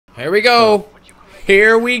Here we go.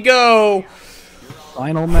 Here we go.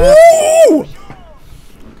 Final map. Woo!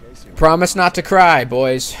 Promise not to cry,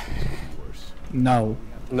 boys. No.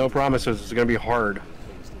 No promises. It's gonna be hard.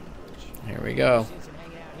 Here we go.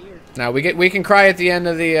 Now we can cry at the end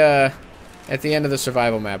of the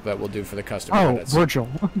survival map that we'll do for the custom credits. Virgil.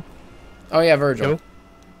 Oh yeah, Virgil.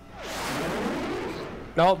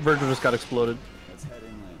 No, Virgil just got exploded.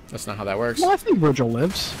 That's not how that works. Well, I think Virgil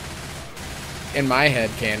lives. In my head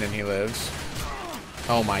canon, he lives.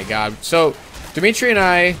 Oh my god. So, Dimitri and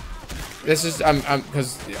I, this is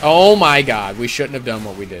because oh my god, we shouldn't have done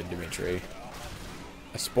what we did, Dimitri.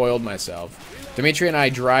 I spoiled myself. Dimitri and I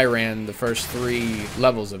dry ran the first 3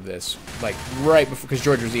 levels of this, like right before, because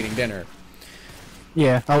George was eating dinner.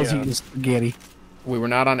 Yeah, I was eating spaghetti. We were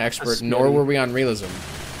not on expert, nor were we on realism,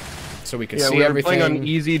 so we could see we were everything. playing on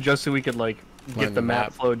easy just so we could like get the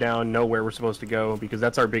map flow down, know where we're supposed to go, because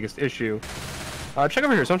that's our biggest issue. Check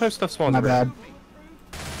over here. Sometimes stuff spawns. Not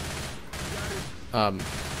bad.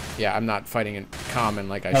 Yeah, I'm not fighting in common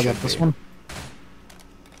like I I should got this be. one.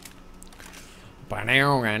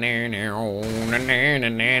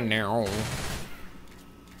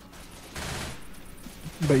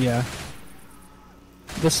 But yeah.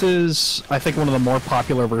 This is, I think, one of the more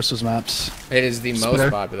popular versus maps. It is the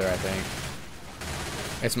most popular, I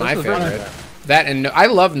think. It's my This is favorite. right. That and I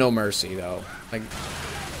love No Mercy though. Like,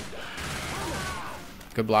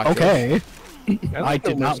 good block. Okay. I like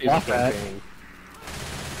did No not Mercy block as a that. campaign.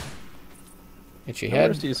 Itchy No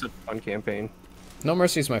head. Mercy is a fun campaign. No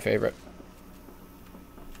Mercy is my favorite.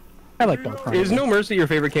 I like Dark Chronicles. Is No Mercy your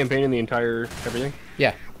favorite campaign in the entire everything?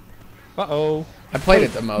 Yeah, Uh-oh. I played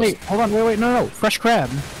it the most. Wait, hold on, wait, no, Fresh crab.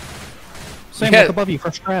 Sam, Yeah. look above you,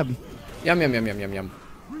 fresh crab. Yum yum yum yum yum yum.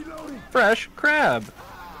 Fresh crab.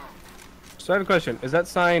 So I have a question. Is that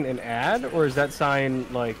sign an ad, or is that sign,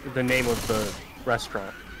 like, the name of the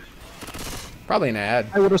restaurant? Probably an ad.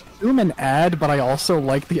 I would assume an ad, but I also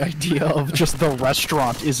like the idea of just the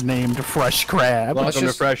restaurant is named Fresh Crab. Well, it's Welcome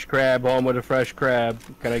just- to Fresh Crab, home with a fresh crab.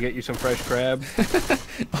 Can I get you some fresh crab?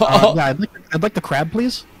 Yeah, I'd like the crab,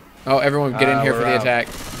 please. Oh, everyone, get in here for we're the out. attack.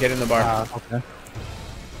 Get in the bar. Okay.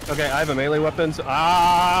 Okay, I have a melee weapon, so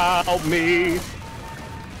help me!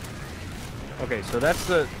 Okay, so that's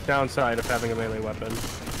the downside of having a melee weapon.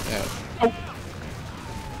 Yeah. Oh.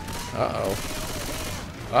 Uh oh.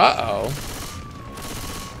 Uh oh.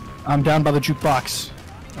 I'm down by the jukebox.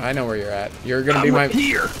 I know where you're at. You're gonna be my.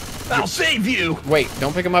 Here! I'll save you! Wait,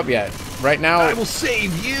 don't pick him up yet. Right now. I will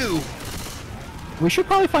save you! We should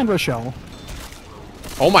probably find Rochelle.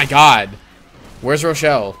 Oh my God. Where's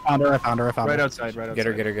Rochelle? Found her, I found her, I found Right her. outside, right outside. Get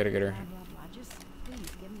her, get her, get her, get her.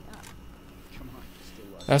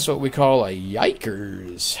 That's what we call a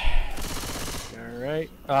yikers. Alright.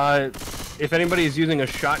 If anybody is using a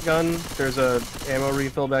shotgun, there's a ammo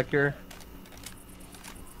refill back here.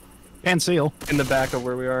 Pan seal. In the back of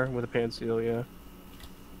where we are, with a pan seal, yeah.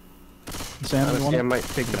 Sam, you Honestly, want I it? might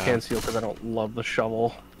take the No. pan seal because I don't love the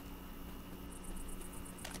shovel.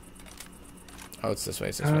 Oh, it's this way,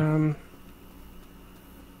 it's this way.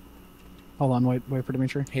 Hold on, wait for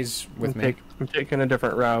Dimitri. He's with me. I'm taking a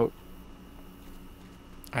different route.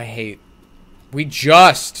 I hate. We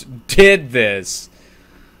just did this.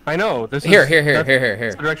 I know. This Here, is here, that's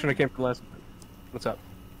here. the direction I came from last. What's up?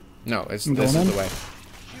 No, it's I'm this going is in. the way.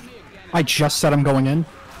 I just said I'm going in.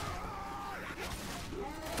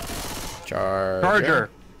 Charger.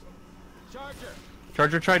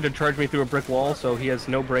 Charger tried to charge me through a brick wall, so he has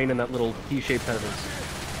no brain in that little T-shaped head of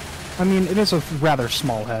his. I mean, it is a rather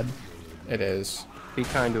small head. It is. Be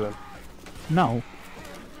kind to him. No.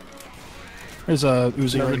 There's a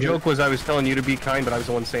Uzi No, right the here. joke was I was telling you to be kind, but I was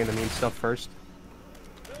the one saying the mean stuff first.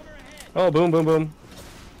 Oh, boom, boom, boom.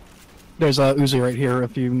 There's a Uzi right here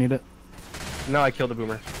if you need it. No, I killed a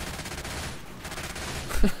boomer.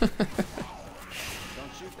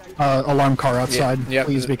 Alarm car outside. yep.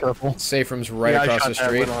 Please be careful. Safe room's right Yeah, across I the shot that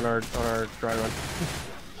street. one on our dry run.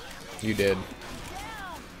 You did.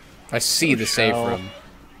 I see the safe shell. room.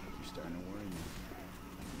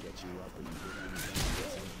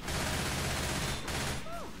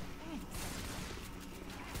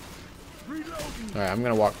 Alright, I'm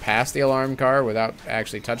gonna walk past the alarm car without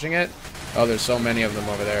actually touching it. Oh, there's so many of them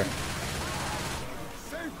over there.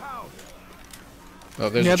 Oh,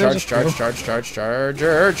 there's Yeah, a there's charger,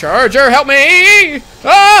 help me!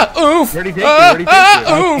 Ah, oof! Where'd he take you? Where'd he take you?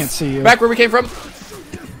 I Oof! can't see you. Back where we came from.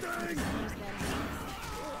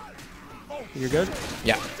 You're good?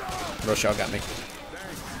 Yeah, Rochelle got me.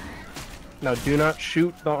 Now, do not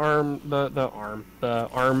shoot the arm The car.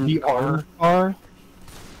 arm car?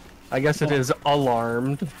 I guess it is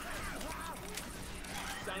alarmed.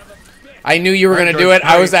 I knew you were gonna do it.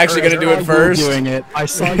 I was actually gonna do it first. Doing it. I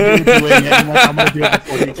saw you doing it. And like, I'm gonna do it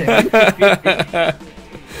before you can.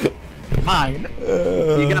 Mine.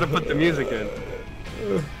 You gotta put the music in.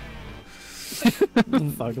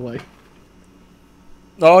 Thug life.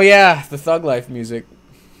 Oh yeah, the Thug Life music.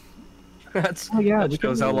 That's, Oh yeah, that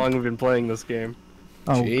shows how long we've been playing this game.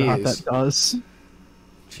 Oh Jeez. god, that does.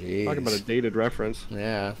 Jeez. Talk about a dated reference.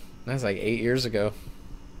 Yeah, that's like 8 years ago.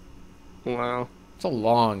 Wow. It's a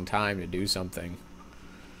long time to do something.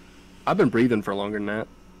 I've been breathing for longer than that.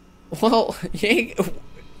 Well, you ain't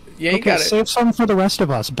Okay, got it. save some for the rest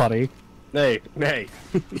of us, buddy. Hey.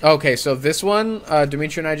 Okay, so this one,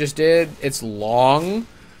 Dimitri and I just did. It's long.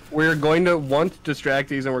 We're going to want to distract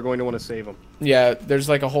these, and we're going to want to save them. Yeah, there's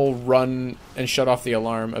like a whole run and shut off the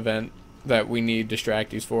alarm event that we need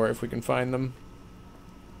distractees for if we can find them.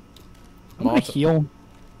 I'm gonna heal.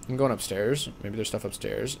 I'm going upstairs. Maybe there's stuff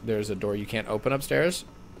upstairs. There's a door you can't open upstairs.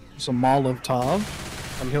 Some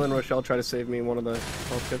Molotov. I'm healing Rochelle. Try to save me one of the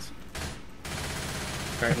health kits.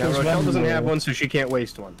 Alright, now Because Rochelle when doesn't the- have one, so she can't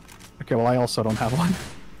waste one. Okay, well I also don't have one.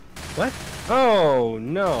 What? Oh,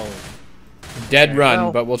 no. Dead run,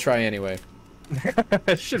 well- but we'll try anyway.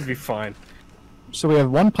 It should be fine. So we have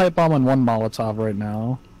one pipe bomb and one Molotov right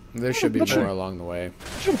now. There should be That's more right. along the way.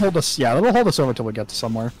 That should hold us. Yeah, that'll hold us over till we get to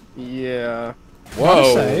somewhere. Yeah.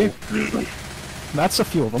 Whoa! Say, that's a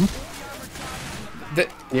few of them.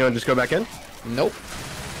 You want to just go back in? Nope.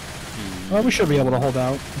 Well, we should be able to hold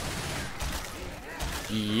out.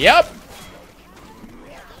 Yep.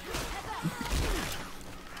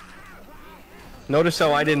 Notice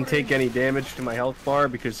how I didn't take any damage to my health bar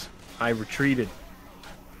because I retreated.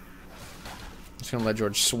 Just gonna let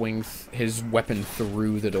George swing his weapon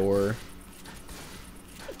through the door.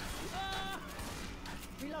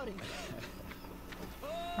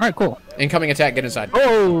 All right, cool. Incoming attack. Get inside.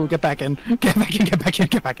 Oh, get back in. Get back in. Get back in.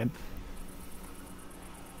 Get back in.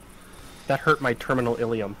 That hurt my terminal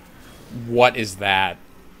ileum. What is that?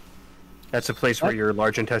 That's a place where your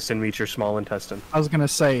large intestine meets your small intestine. I was gonna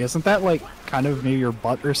say, isn't that like kind of near your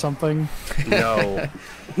butt or something? No.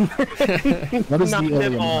 What is Not the at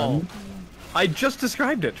ilium all. then? I just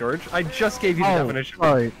described it, George. I just gave you the Oh, definition.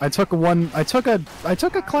 sorry. I took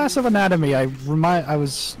a class of anatomy. Never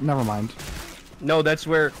mind. No, that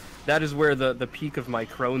is where the peak of my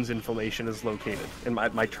Crohn's inflammation is located, in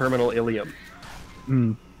my terminal ileum.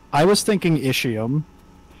 I was thinking ischium.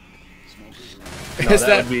 No, Is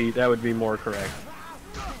that would be more correct.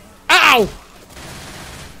 Ow!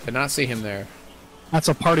 Did not see him there. That's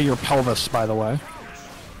a part of your pelvis, by the way.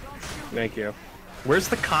 Thank you. Where's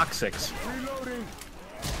the coccyx?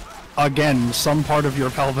 Again, some part of your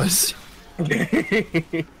pelvis.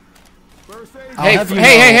 Hey, I'll hey, have you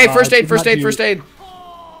hey! know, First aid! did First not aid! do- First aid!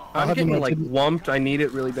 I'm have you getting know, like didn't- whumped. I need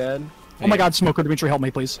it really bad. Oh my God, Smoker Dimitri, help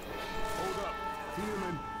me, please.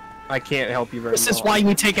 I can't help you very This much. is why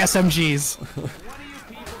we take SMGs.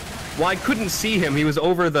 Well, I couldn't see him. He was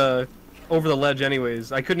over the ledge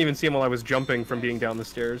anyways. I couldn't even see him while I was jumping from being down the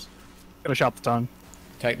stairs. Gotta shot the tongue.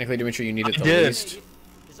 Technically, Dimitri, you need it the did. least.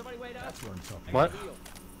 What?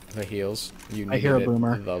 The heals. You I hear a needed it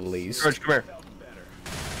boomer. the least. George, come here.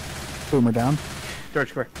 Boomer down.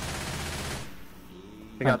 George, come here.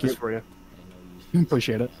 I got Thank this you. for you.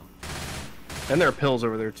 Appreciate it. And there are pills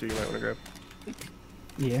over there too. You might want to grab.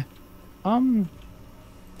 Yeah.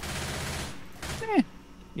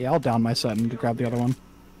 Yeah, I'll down my set and grab the other one.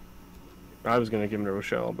 I was gonna give him to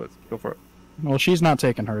Rochelle, but go for it. Well, she's not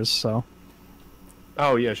taking hers, so.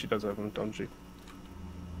 Oh yeah, she does have them, doesn't she?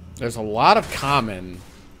 There's a lot of common.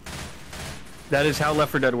 That is how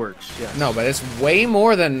Left 4 Dead works. Yeah. No, but it's way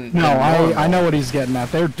more than. No, than I normal. know what he's getting at.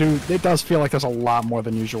 It does feel like there's a lot more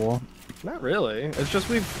than usual. Not really. It's just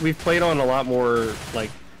we've played on a lot more like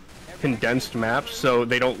condensed maps, so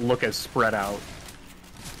they don't look as spread out.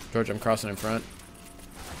 George, I'm crossing in front.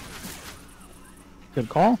 Good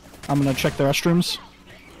call. I'm gonna check the restrooms.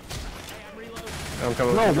 I'm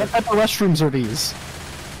coming. No, what type of restrooms are these?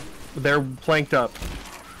 They're planked up.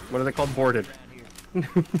 What are they called? Boarded.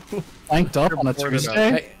 Planked up on a boarded up.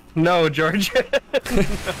 Tuesday? Hey, No, George.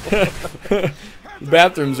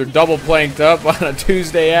 bathrooms are double planked up on a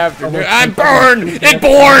Tuesday afternoon. I'm burned! It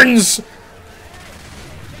burns!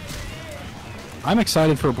 I'm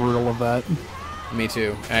excited for Brutal of that. Me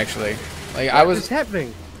too, actually. Like What's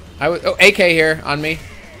happening? Oh, AK here on me.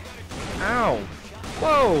 Ow!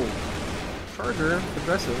 Whoa! Charger,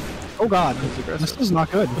 aggressive. Oh god, aggressive. this is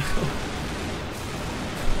not good.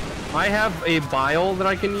 I have a bile that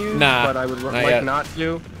I can use, Nah, but I would not like yet. not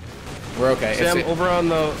to. We're okay. Sam, over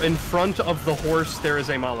in front of the horse, there is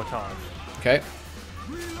a Molotov. Okay.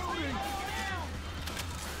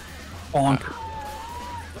 Bonk.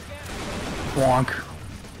 Bonk.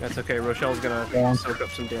 That's okay. Rochelle's gonna Bonk. soak up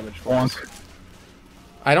some damage for us. Bonk.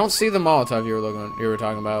 I don't see the Molotov you were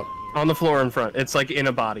talking about. On the floor in front. It's like in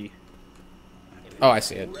a body. Oh, I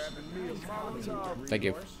see it. Thank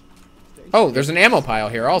you. Oh, there's an ammo pile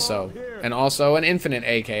here also. And also an infinite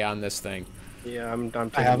AK on this thing. Yeah, I'm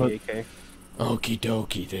have taking the it. AK. Okie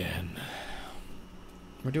dokie then.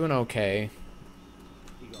 We're doing okay.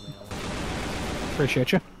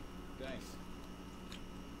 Appreciate you.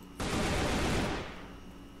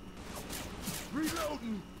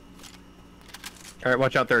 Alright,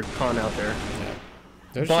 watch out there, con out there. Yeah.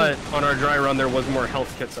 There's But on our dry run, there was more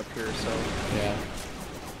health kits up here, so yeah.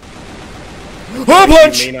 A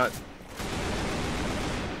punch! you may not.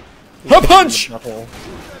 A punch! Butthole.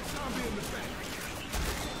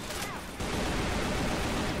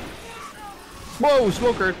 Whoa,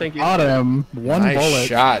 smoker! Thank you. Got him. One Nice bullet.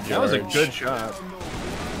 shot, George. That was a good shot.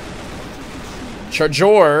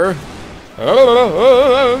 Charger.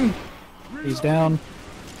 He's down.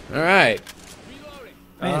 All right.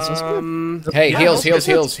 Man, is this Hey, Yeah, heals, health heals, kits.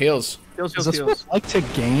 heals, heals. Heals, Is heals, this what heals. it's like to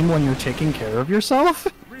game when you're taking care of yourself?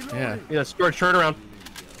 Yeah. Yeah, George, turn around.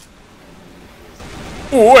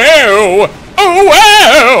 Whoa!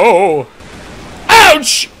 Oh, wow!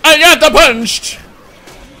 Ouch! I got the punched!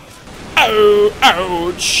 Oh,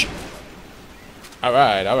 ouch!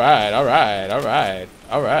 Alright, alright, alright, alright,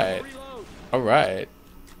 alright, alright.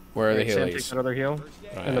 Where are the Sam takes healies? another heal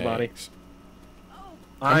in the body.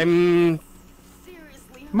 Right. I'm...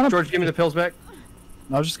 Seriously. I'm gonna, George, give me the pills back.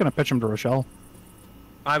 I was just gonna pitch him to Rochelle.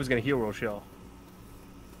 I was gonna heal Rochelle.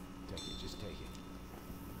 Take it, just take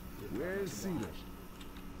it. Where's Cedar?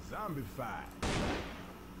 Zombified.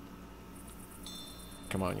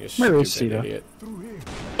 Come on, you Where is stupid Sita? idiot. Through here.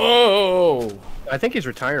 Oh! I think he's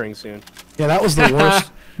retiring soon. Yeah, that was the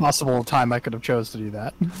worst possible time I could have chose to do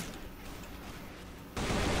that.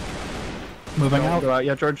 Moving Don't out. go out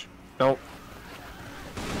yet, George. Don't.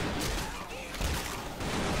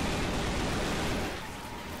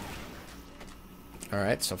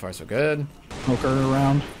 Alright, so far so good. Smoker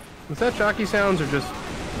around. Was that jockey sounds or just...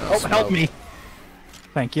 Oh, help me.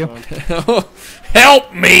 Thank you.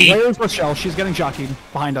 Help me! Where's Rochelle? She's getting jockeyed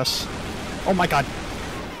behind us. Oh my god.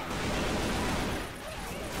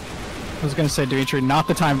 I was gonna say, Dimitri, not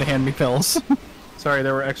the time to hand me pills. Sorry,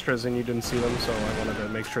 there were extras and you didn't see them, so I wanted to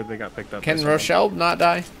make sure they got picked up. Can by someone. Rochelle not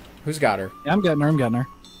die? Who's got her? Yeah, I'm getting her, I'm getting her.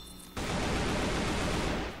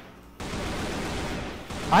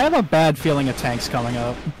 I have a bad feeling a tank's coming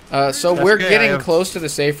up. So That's we're okay, I getting have- close to the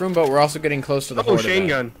safe room, but we're also getting close to the Oh, horde Shane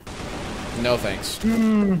event. gun. No thanks. I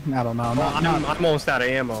don't know. I'm almost out of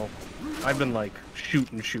ammo. I've been like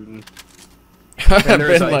shooting. I've And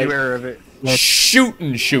there's been a like aware of it.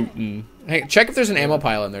 shooting. Hey, check if there's an ammo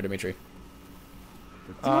pile in there, Dimitri.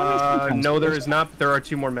 No, there is not. There are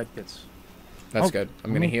 2 more medkits. That's Oh, good.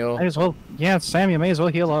 I'm gonna heal. May as well. Yeah, Sam, you may as well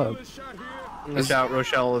heal up. No doubt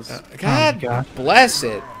Rochelle is. God, God. bless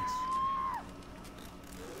it.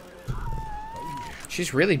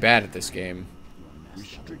 She's really bad at this game.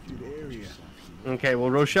 Restricted area. Okay, well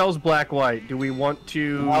Rochelle's black-white. Do we want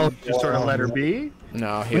to Oh, just sort of let her be?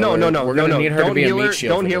 No, heal No, her. no, no, We're no, gonna no. need her to Don't be a heal meat her.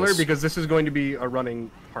 shield. Don't for heal her this. because this is going to be a running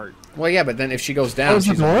part. Well, yeah, but then if she goes down, Close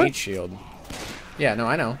the she's a door? meat shield. Yeah, no,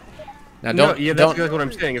 I know. Now No, don't yeah, that's don't exactly what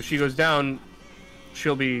I'm saying. If she goes down,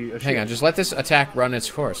 she'll be. A hang on. shield. Just let this attack run its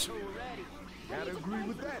course. Gotta agree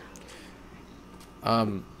with that.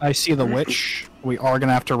 I see the witch. We are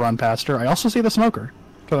gonna have to run past her. I also see the smoker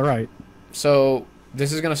to the right. So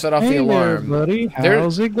this is gonna set off the Hey there, alarm. buddy. There-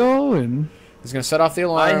 How's it going? It's gonna set off the I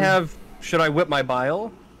alarm. have. Should I whip my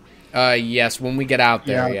bile? Yes, when we get out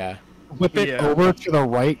there, Yeah. yeah. Whip it Yeah. over to the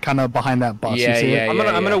right, kind of behind that bus. Yeah, you see yeah, it?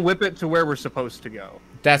 I'm gonna whip it to where we're supposed to go.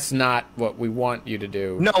 That's not what we want you to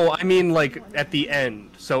do. No, I mean like at the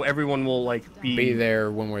end, so everyone will like Be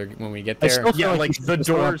there when we get I there. still feel Yeah, like like you should the just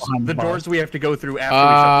go up doors. behind The the doors bus. we have to go through after we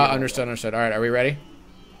shut the alarm. Understood. All right, are we ready?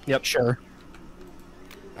 Yep. Sure.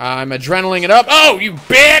 I'm adrenalining it up. Oh, you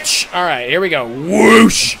bitch! All right, here we go.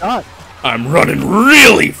 Whoosh! God, I'm running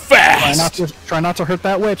really fast. try not to hurt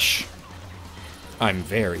that witch. I'm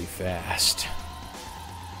very fast.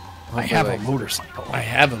 I have a motorcycle. I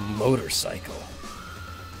have a motorcycle.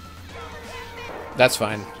 That's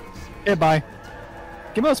fine. Okay, bye.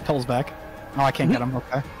 Give me those pills back. Oh, I can't get them.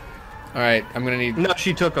 Okay. All right, I'm gonna need. No,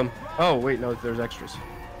 she took them. Oh wait, no, there's extras.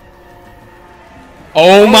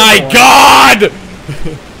 Oh my God!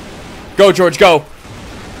 Go, George, go.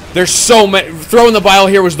 There's so many. Throwing the bile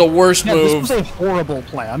here was the worst Yeah, this move. was a horrible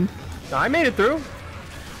plan. I made it through.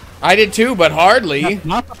 I did too, but hardly. That's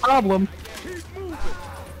not the problem.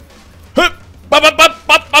 Hup, bup, bup, bup,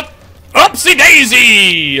 bup, bup. Upsy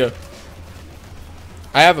daisy!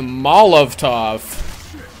 I have a Molotov.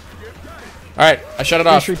 Alright, I shut it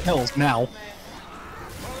off. 3 kills now.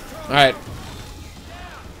 Alright.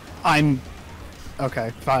 I'm...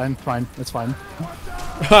 Okay, fine, fine. It's fine.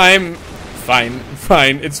 I'm fine.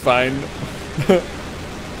 Fine. It's fine.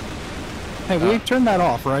 Hey, we turned that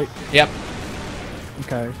off, right? Yep.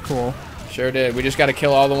 Okay, cool. Sure did. We just gotta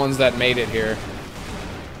kill all the ones that made it here.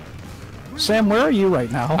 Sam, where are you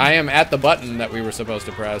right now? I am at the button that we were supposed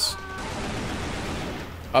to press.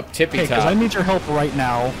 Up tippy Hey, because top. I need your help right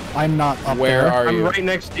now. I'm not up Where there. are I'm you? right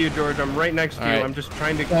next to you, George. I'm right next to you. Alright. I'm just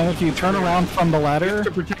trying to And if you turn around from the ladder...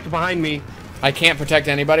 to protect behind me. I can't protect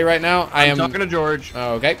anybody right now. I I'm am talking to George.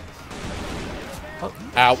 Okay.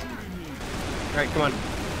 Ow. Alright, come on.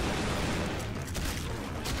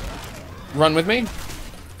 Run with me.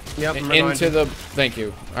 Yep, I'm right behind Into you. the... Thank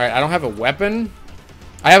you. Alright, I don't have a weapon.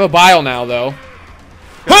 I have a bile now, though.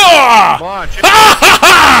 Ha! Watch. Ha ha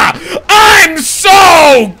ha! I'm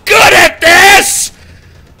so good at this!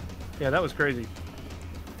 Yeah, that was crazy.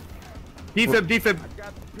 Defib, defib.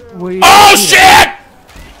 Oh, shit!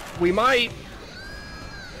 We might.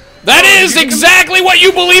 That is exactly what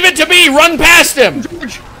you believe it to be! Run past him!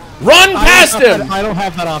 Run past him! I don't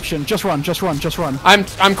have that option. Just run, just run, just run.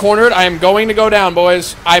 I'm cornered. I am going to go down,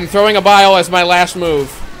 boys. I'm throwing a bile as my last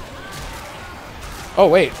move. Oh,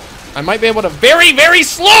 wait. I might be able to very, very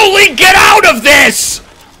slowly get out of this!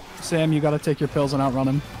 Sam, you gotta take your pills and outrun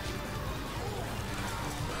him.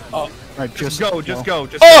 Oh. Alright, Just go, just go,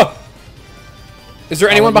 just Oh! Is there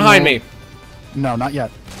anyone behind me? No, not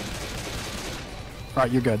yet. Alright,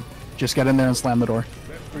 you're good. Just get in there and slam the door.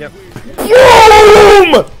 go. Yep.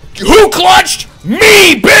 Boom! Who clutched?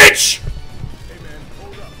 Me, bitch!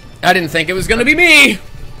 I didn't think it was gonna be me.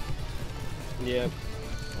 Yeah.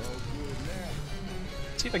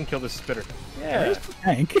 See if I can kill this spitter. Yeah.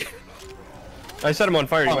 Tank. I set him on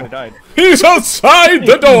fire, he might have died. He's outside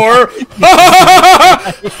the door.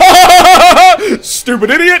 Stupid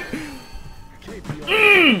idiot.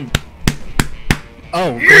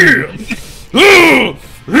 Oh.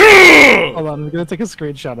 Hold on, I'm gonna take a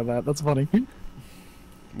screenshot of that. That's funny.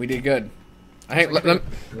 We did good.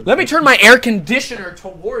 Let me turn my air conditioner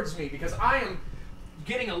towards me because I am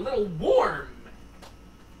getting a little warm.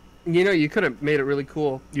 You know, you could have made it really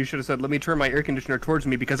cool. You should have said, let me turn my air conditioner towards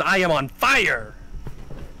me because I am on fire!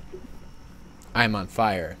 I'm on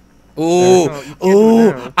fire. No, Ooh, you can't do ooh,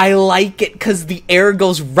 it now. I like it because the air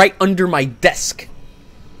goes right under my desk.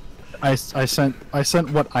 I sent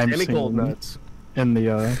what I'm Any cold seeing nuts. in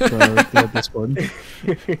the Discord.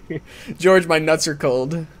 George, my nuts are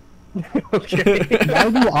cold. Okay. Why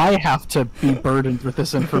do I have to be burdened with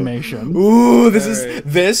this information? Ooh, this is Alright.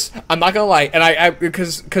 this. I'm not gonna lie, and I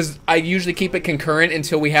because I usually keep it concurrent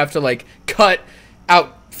until we have to like cut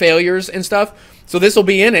out failures and stuff. So this will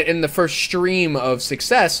be in it in the first stream of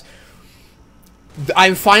success.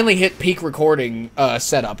 I finally hit peak recording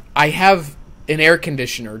setup. I have an air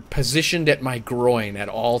conditioner positioned at my groin at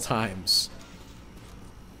all times.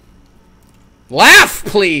 Laugh,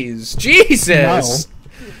 please, Jesus.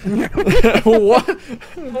 What?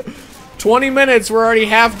 20 minutes. We're already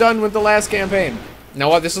half done with the last campaign. Now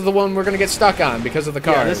what? This is the one we're gonna get stuck on because of the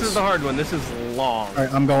cars. Yeah, this is the hard one. This is long. All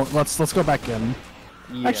right, I'm going. Let's go back in.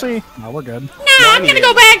 Yeah. Actually, no, we're good. No, I'm gonna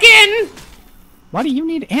go back in. Why do you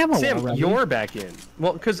need ammo Sam, already? you're back in.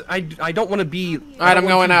 Well, because I don't want to be. Alright, I'm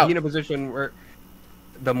going out. Be in a position where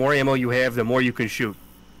the more ammo you have, the more you can shoot.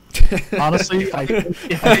 Honestly, If I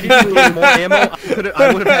didn't need more ammo,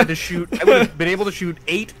 I would have had to shoot. I would have been able to shoot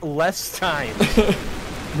 8 less times. to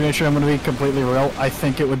make sure I'm going to be completely real, I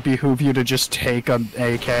think it would behoove you to just take an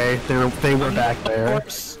AK. They were back Of there.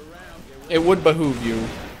 course. It would behoove you.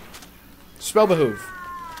 Spell behoove.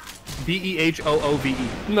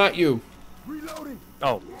 Behoove. Not you. Reloading.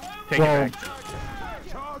 Oh, take Well, it back.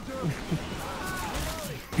 Charger.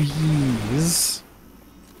 Bees.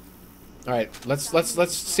 All right, let's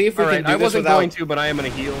see if we All can right, do I this wasn't without. going to, but I am gonna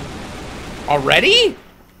heal. Already?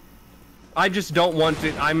 I just don't want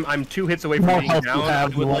to. I'm 2 hits away from More being health you down. I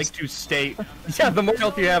have, would the like less- to stay. Yeah, the more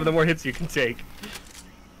health you have, the more hits you can take.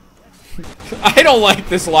 I don't like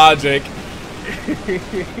this logic.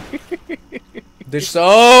 Dish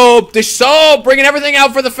soap! Dish soap! Bringing everything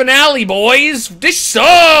out for the finale, boys! Dish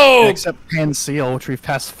soap! Except Pan Seal, which we've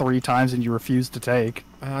passed 3 times and you refuse to take.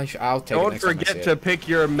 I'll take it Don't next time I see forget to it. pick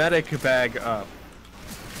your medic bag up.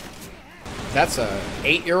 That's a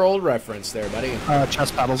 8-year-old reference there, buddy.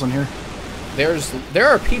 Chest paddles in here. There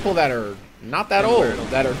are people that are not that old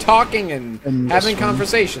that are talking and In this having room.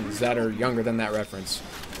 conversations that are younger than that reference.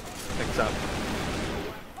 Picks up.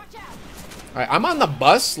 All right, I'm on the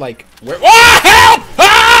bus. Like, where? Oh, help!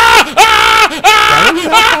 Ah! Ah! Why are you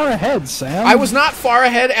that far ahead, Sam? I was not far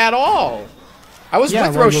ahead at all. I was with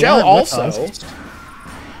well, you Rochelle weren't with also. us.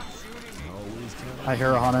 I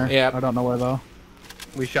hear a hunter. Yeah. I don't know where though.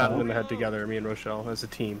 We shot him in the head together, me and Rochelle, as a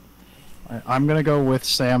team. I'm gonna go with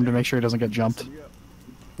Sam to make sure he doesn't get jumped.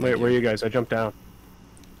 Wait, where are you guys? I jumped down.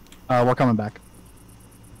 We're coming back.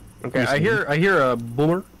 Okay, I hear a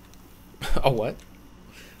boomer. A what?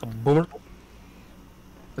 A boomer.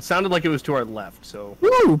 It sounded like it was to our left, so...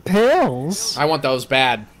 Ooh, pills! I want those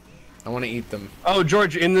bad. I want to eat them. Oh,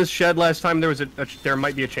 George, in this shed last time there was there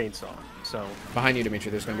might be a chainsaw, so... Behind you, Dimitri,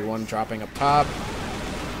 there's going to be one dropping up top.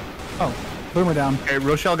 Oh, boomer down. Okay,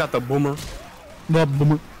 Rochelle got the boomer. The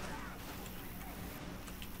boomer.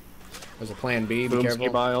 There's a plan B, be Boomski careful.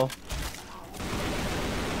 bile.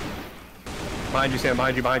 Behind you, Sam,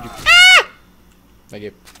 behind you, behind you. Thank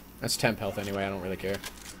you. That's temp health anyway, I don't really care.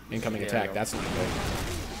 Incoming Yeah, attack, I know. that's not good.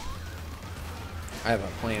 I have a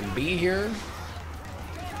plan B here.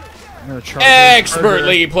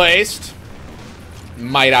 Expertly placed,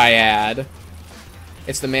 might I add.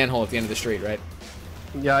 It's the manhole at the end of the street, right?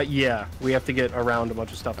 Yeah, we have to get around a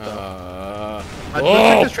bunch of stuff, though. Let's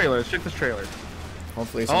check this trailer, let's check this trailer.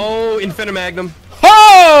 Hopefully it's... Oh, Infinimagnum.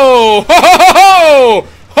 Ho! Ho ho ho!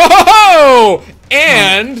 Ho ho ho!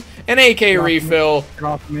 And an AK refill. Get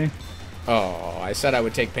off me. Oh, I said I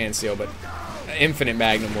would take Pan Seal, but Infinite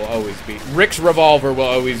Magnum will always beat. Rick's revolver will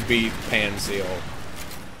always beat Pan Seal.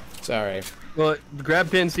 Sorry. Well, grab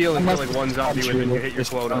pin seal and kill like one zombie when you hit your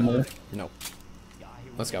quota. No.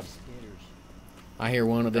 Let's go. I hear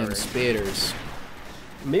one of them spitters.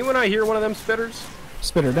 Me when I hear one of them spitters,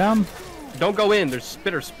 Spitter down. don't go in, there's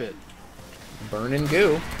spitter spit. Burning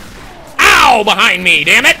goo. Ow! Behind me,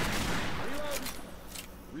 damn it!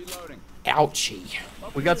 Ouchie.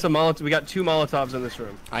 We got some Molotovs, we got 2 Molotovs in this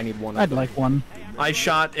room. I need one. I'd like one. I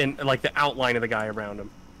shot in like the outline of the guy around him.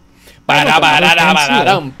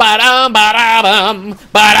 Ba-da-ba-da-da-ba-da-dum, ba-dum, ba-da-dum,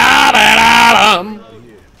 ba-da-ba-da-dum.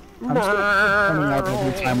 I'm still coming out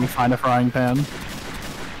every time we find a frying pan.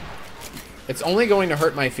 It's only going to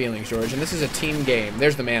hurt my feelings, George, and this is a team game.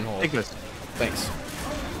 There's the manhole. Take this. Thanks.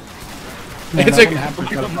 Man, It's that like- wouldn't happen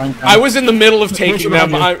without a frying pan. I was in the middle of taking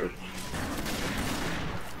them. behind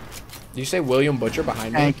Did you say William Butcher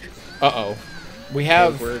behind me? Tank. Uh-oh. We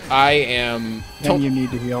have... word. I am... Then you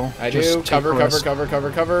need to heal. I Just do. take Cover, the cover, risk. cover,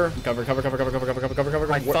 cover, cover. Cover, cover, cover, cover, cover, cover, cover, cover,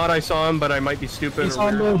 cover. I thought I saw him, but I might be stupid. He's or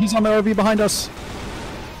on weird. the RV behind us.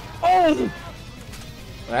 Oh!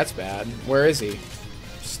 That's bad. Where is he?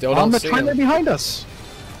 Still On don't the see trailer him. behind us.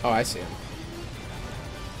 Oh, I see him.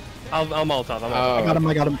 I'll Molotov. Oh.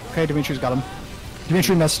 I got him. Okay, Dimitri's got him.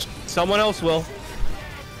 Dimitri missed. Someone else will.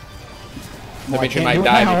 Well, I Dimitri can't might do it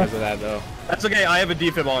die now. because of that, though. That's okay, I have a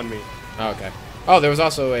defib on me. Oh, okay. Oh, there was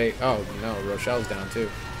also a... Oh, no. Rochelle's down, too.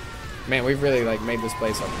 Man, we've really, like, made this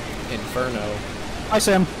place an inferno. Hi,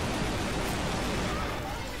 Sam.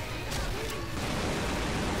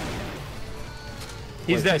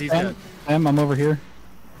 He's dead, he's Sam, dead. Sam, I'm over here.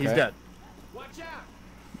 He's Okay. dead.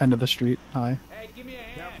 End of the street. Hi.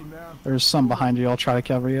 Careful now. There's some behind you. I'll try to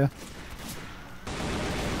cover you.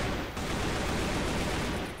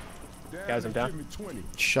 Guys, I'm down. Give me 20.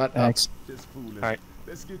 Shut up. Thanks. Just fooling. Alright.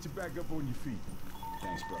 Let's get you back up on your feet.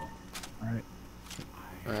 Thanks, bro. All right.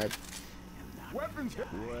 All right. Weapons. Boy,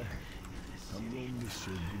 I'm gonna miss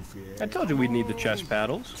your goofy ass. I told you we'd need the chest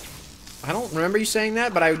paddles. I don't remember you saying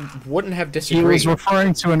that, but I wouldn't have He disagreed. was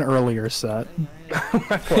referring to an earlier set.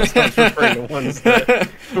 I was referring to ones that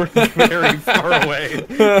were very far away.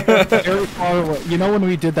 Very far away. You know when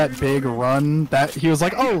we did that big run, that he was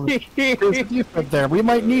like, "Oh, there's a defib there. We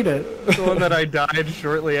might need it." The one that I died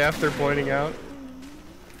shortly after pointing out.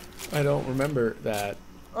 I don't remember that.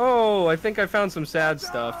 Oh, I think I found some sad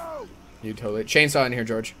stuff. You totally... Chainsaw in here,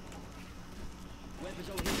 George.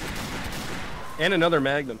 And another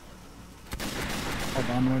Magnum. Hold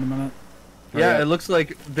on, wait a minute. Yeah, Okay. it looks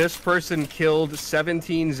like this person killed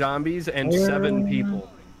 17 zombies and 7 people,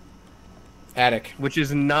 Attic. which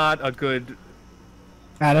is not a good,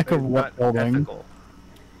 Attic of not what building? ethical.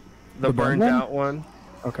 The The burned building? out one.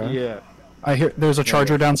 Okay. Yeah. I hear there's a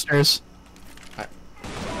charger downstairs.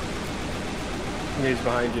 He's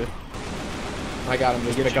behind you. I got him.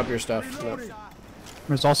 Just pick up your stuff.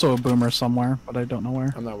 There's also a boomer somewhere, but I don't know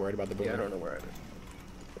where. I'm not worried about the boomer. Yeah, I don't know where it is.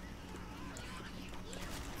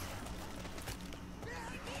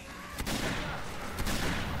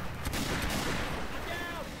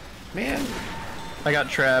 Man. I got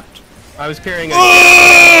trapped. I was carrying a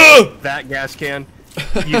Oh! that gas can.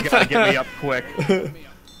 You gotta get me up quick.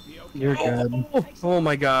 You're good. Oh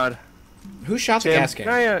my god. Who shot the Sam, gas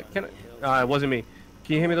can? can I, it wasn't me.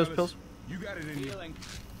 Can you hand me those pills? You got it in you.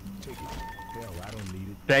 Take it. Hell, I don't need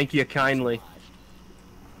it. Thank you kindly.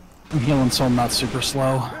 I'm healing so I'm not super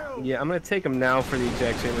slow. Yeah, I'm gonna take him now for the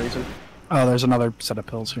exact same reason. Oh, there's another set of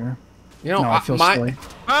pills here. You know, No, I feel silly.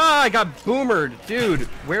 Ah, I got boomered, dude.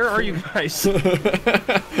 Where are you guys?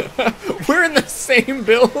 we're in the same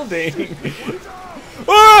building.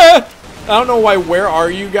 Ah! I don't know why "where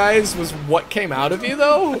are you guys" was what came out of you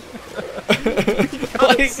though.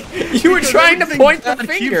 Like you were trying to point the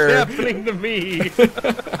finger. Keeps happening to me.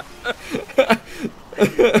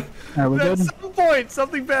 Are we At good? some point,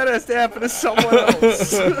 something bad has to happen to someone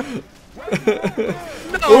else. Ooh,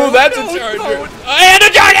 that's a charger. And a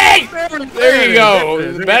Johnny! There you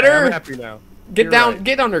go. Better? I'm happy now. Get You're down. right.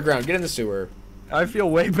 Get underground. Get in the sewer. I feel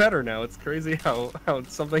way better now. It's crazy how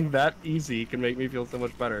something that easy can make me feel so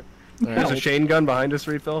much better. All There's a right. Shane gun behind us,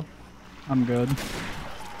 refill. I'm good.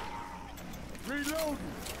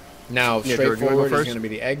 Now, Yeah, George, you wanna go straightforward is first? going to be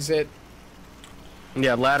the exit.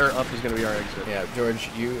 Yeah, ladder up is gonna be our exit. Yeah, George,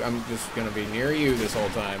 I'm just going to be near you this whole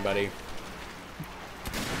time, buddy.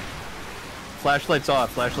 Flashlights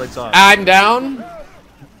off. Flashlights off. I'm down.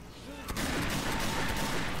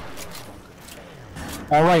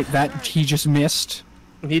 All right, that he just missed.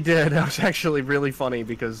 He did. That was actually really funny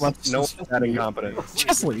because Let's no just one's that incompetent.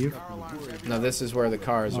 Just leave. Now, this is where the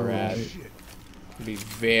cars are at. Be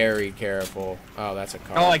very careful. Oh, that's a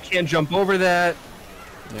car. Oh, I can't jump over that.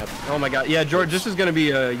 Yep. Oh my god. Yeah, George, this is gonna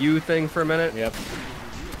be a you thing for a minute. Yep.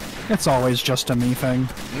 It's always just a me thing.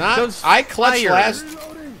 Not. Does I clutched fire last.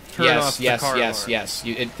 turn Yes, off the yes, car yes, alarm? yes.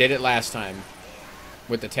 It did it last time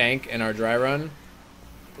with the tank and our dry run.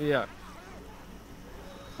 Yeah.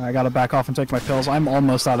 I gotta back off and take my pills. I'm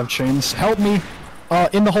almost out of chains. Help me!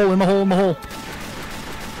 In the hole, in the hole, in the hole.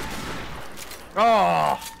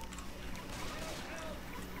 Oh,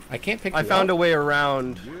 I can't pick. I found a way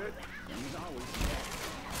around.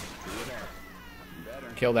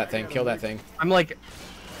 Kill that thing. Kill that thing. I'm like,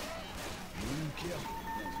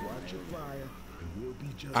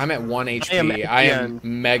 I'm at 1 HP. am at the I am end.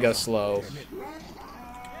 mega slow.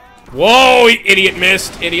 Whoa! Idiot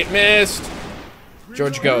missed. Idiot missed.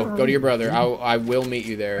 George, go. Go to your brother. I will meet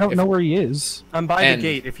you there. I don't If- know where he is. I'm by And- the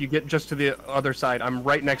gate. If you get just to the other side, I'm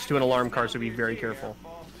right next to an alarm car, so be very careful.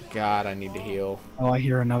 God, I need to heal. Oh, I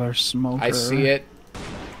hear another smoker. I see it.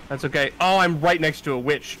 That's okay. Oh, I'm right next to a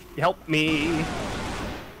witch. Help me.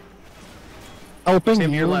 Open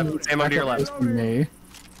Sam to your you. left. Sam to your left. Me.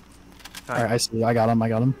 Hi. Alright, I see. I got him. I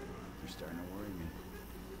got him.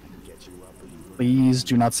 Please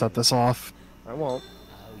do not set this off. I won't.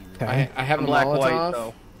 Okay. I have I'm a black Molotov. white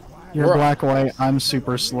though. You're we're- black white. I'm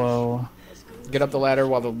super slow. Get up the ladder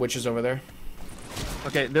while the witch is over there.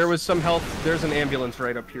 Okay, there was some health. There's an ambulance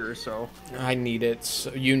right up here, so. I need it.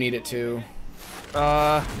 So you need it too.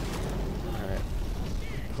 Uh, Alright.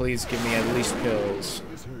 Please give me at least pills.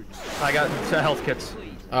 I got 2 health kits.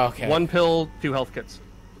 Okay. 1 pill, 2 health kits.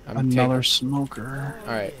 Another smoker.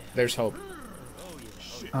 Alright, there's hope.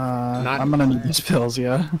 I'm gonna need these pills,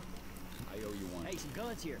 yeah.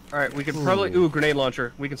 Alright, we could probably. Ooh, grenade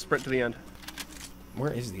launcher. We can sprint to the end.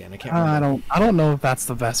 Where is the end? I can't remember. I don't know if that's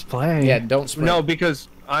the best play. Yeah, don't sprint. No, because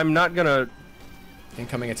I'm not gonna.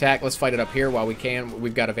 Incoming attack. Let's fight it up here while we can.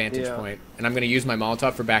 We've got a vantage Yeah. point. And I'm going to use my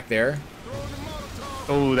Molotov for back there.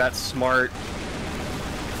 Oh, that's smart.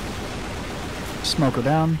 Smoker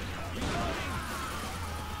down.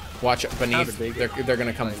 Watch How beneath. did they They're going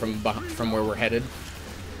to come from where we're headed.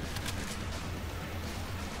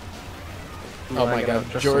 Oh I my gotta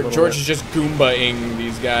god. just a little George bit. is just Goomba-ing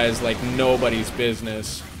these guys like nobody's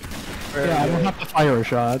business. Yeah, I don't have to fire a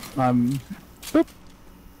shot. Alright.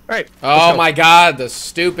 Oh my god, the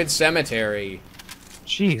stupid cemetery.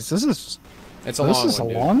 Jeez, this is It's a long one,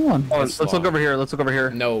 dude. long one. Oh, It's let's long. look over here. Let's look over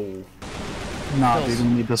here. No. Nah, Pills. dude,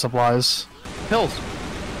 we need the supplies. Pills.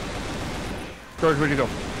 George, where'd you go?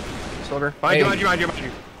 Silver. Behind you, behind you, behind you, behind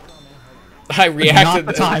you. I reacted.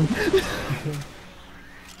 Not the time.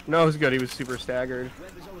 No, it was good. He was super staggered.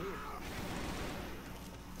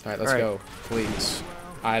 Alright, let's All right. go. Please.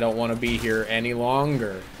 I don't want to be here any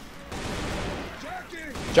longer.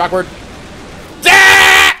 Jockward.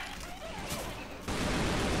 Ah!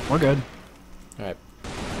 We're good. Alright.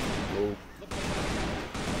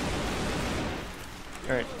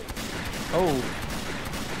 Alright. Oh,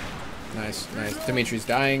 Nice, nice. Dimitri's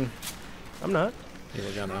dying. I'm not.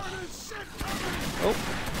 You're gonna. Oh,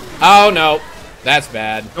 Oh no! That's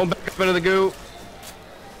bad. don't back up into the goo.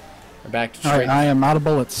 We're back to Alright, straight. I am out of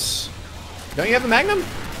bullets. Don't you have a magnum?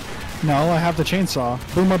 No, I have the chainsaw.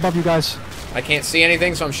 Boom above you guys. I can't see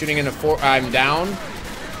anything, so I'm shooting in a I'm down.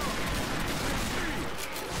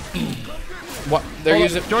 What? They're Hold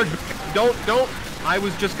using. on, George, don't. I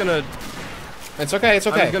was just gonna. It's okay. It's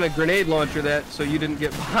I was okay. gonna grenade launcher that so you didn't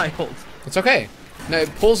get piled. It's okay. No,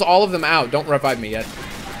 it pulls all of them out. Don't revive me yet.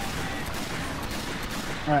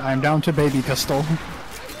 Alright, I'm down to baby pistol.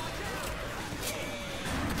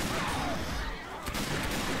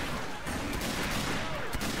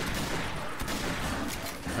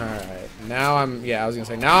 Alright, now I'm... Yeah, I was gonna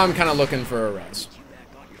say, now I'm kind of looking for a res.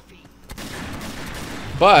 I'm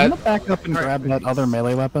But... gonna back up and grab that other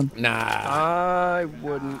melee weapon. Nah. I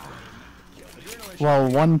wouldn't. Well,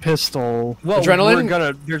 one pistol. Well,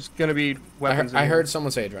 Adrenaline? there's gonna be weapons. I heard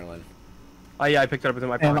someone say adrenaline. Oh yeah, I picked it up with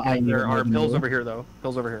my And I pocket. need There are one pills more. over here though.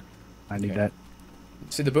 Pills over here. I need Okay. that.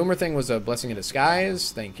 See, the boomer thing was a blessing in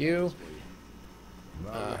disguise. Thank you.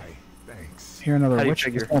 Alright, thanks. Here another How do you witch.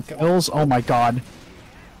 figure? Pills. Oh my god.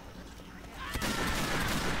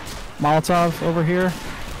 Molotov over here.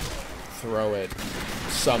 Throw it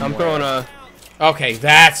somewhere. I'm throwing a. Okay,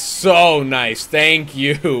 that's so nice. Thank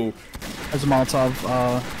you. There's a Molotov.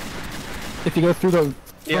 If you go through the.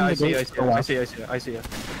 Yeah, from I the see, gate I to see, the I left. see, I see, I see it.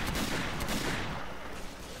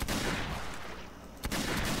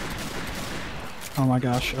 Oh my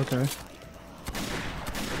gosh. Okay.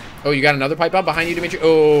 Oh, you got another pipe bomb behind you, Dimitri?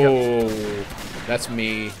 Oh, that's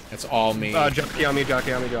me. That's all me. Jockey on me,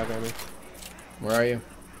 jockey on me, jockey on me. Where are you?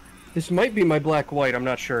 This might be my black-white, I'm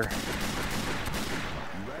not sure.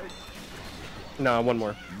 No, one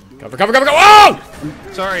more. Cover, cover, cover, cover!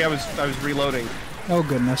 Whoa! Sorry, I was reloading. Oh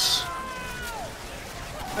goodness.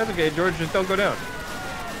 That's okay, George, just don't go down.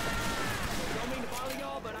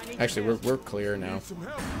 Actually, we're clear now.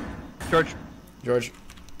 George. George.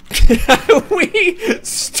 We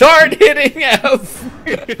start hitting F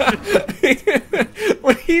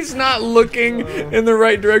when he's not looking in the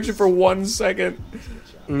right direction for 1 second.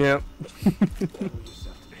 Yeah.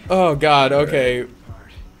 Oh god, okay.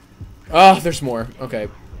 Oh, there's more. Okay.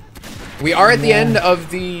 We are at the end of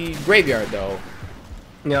the graveyard though.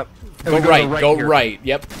 Yep. Go And we right, to the go here. right.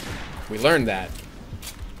 Yep. We learned that.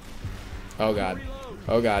 Oh god.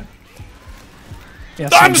 Oh god. Yeah,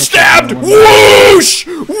 I'm same stabbed! picture. Whoosh!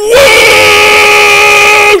 Whoosh!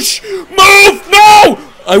 Move! No!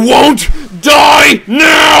 I won't die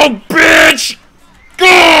now, bitch!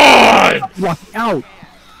 God! Walk out.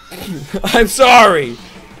 I'm sorry.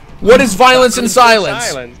 What is violence and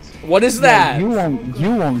silence? What is that? You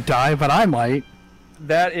won't die, but I might.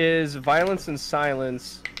 That is violence and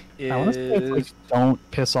silence. I want to say it's like, Is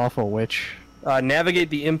don't piss off a witch. navigate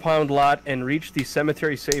the impound lot and reach the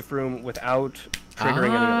cemetery safe room without triggering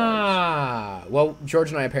any alarms. Well,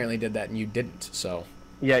 George and I apparently did that, and you didn't. So.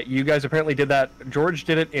 Yeah, you guys apparently did that. George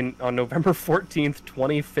did it on November 14th,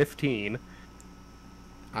 2015.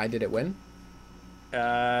 I did it when?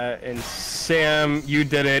 And Sam, you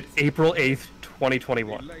did it April 8th,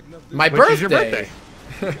 2021. My Which is your birthday.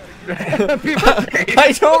 Happy birthday!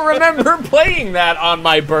 I don't remember playing that on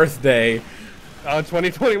my birthday.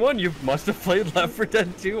 2021, you must have played Left 4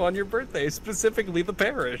 Dead 2 on your birthday, specifically the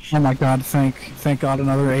parish. Oh my god, thank god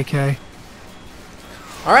another AK.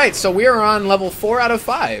 All right, so we are on level 4 out of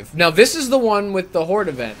 5. Now this is the one with the horde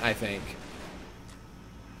event, I think.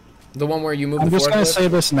 The one where you move. I'm the just gonna forklift? say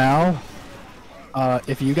this now.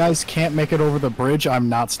 If you guys can't make it over the bridge, I'm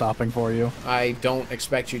not stopping for you. I don't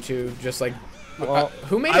expect you to. Just like, Well,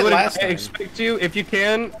 who made I it would last I time? expect you, if you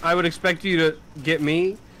can, I would expect you to get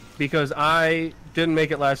me, because I didn't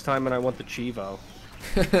make it last time and I want the Chivo.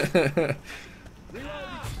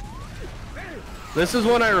 This is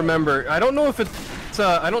one I remember. I don't know if it's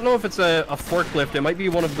I don't know if it's a forklift. It might be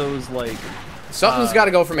one of those like Something's got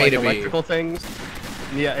to go from A like to B. electrical things.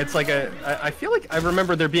 Yeah, it's like I feel like I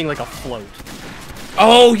remember there being like a float.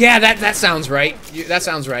 Oh yeah, that sounds right. That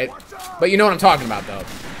sounds right. But you know what I'm talking about, though.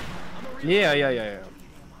 Yeah.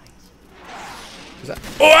 Is that...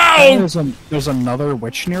 Wow! There's another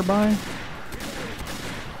witch nearby.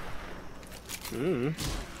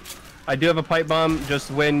 I do have a pipe bomb. Just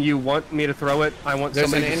when you want me to throw it, I want There's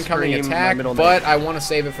an somebody to incoming scream my attack, middle but name. I want to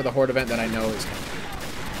save it for the horde event that I know is coming.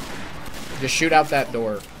 Just shoot out that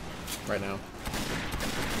door right now.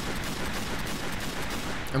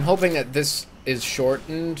 I'm hoping that this is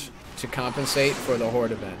shortened to compensate for the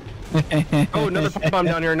horde event. Oh, another pipe bomb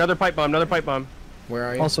down here. Another pipe bomb. Another pipe bomb Where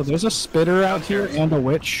are you? Also, there's a spitter out here and a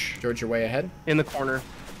witch. George, you're way ahead. in the corner.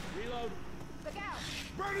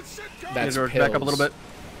 That's George, back up a little bit.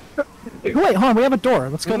 Wait, hold on, we have a door.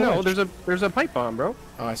 Let's go. to the No, witch. there's a pipe bomb, bro.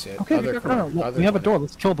 Oh, I see it. Okay, Other no, corner. no, Other we have a corner. door.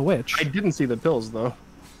 Let's kill the witch. I didn't see the pills though.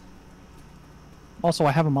 Also,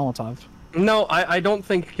 I have a Molotov. No, I don't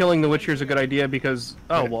think killing the witch here is a good idea because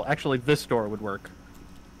well, actually this door would work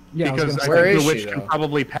Yeah, because I Where think is the she, witch can though?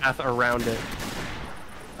 probably path around it.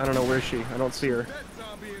 I don't know, where is she? I don't see her.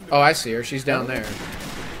 Oh, I see her. She's down there.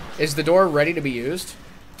 Is the door ready to be used?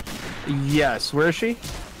 Yes, where is she?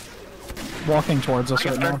 walking towards us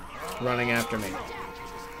right now. Running after me.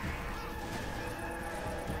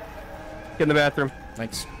 Get in the bathroom.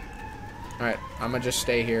 Thanks. Alright, I'm gonna just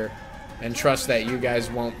stay here and trust that you guys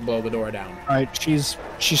won't blow the door down. Alright, she's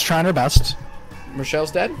trying her best.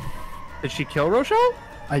 Rochelle's dead? Did she kill Rochelle?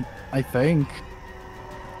 I think.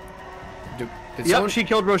 Did Yep, someone... she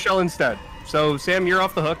killed Rochelle instead. So, Sam, you're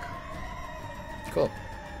off the hook. Cool.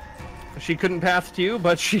 She couldn't path to you,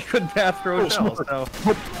 but she could path to Rochelle, so...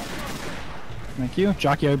 Thank you.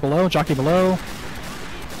 Jockey below, jockey below.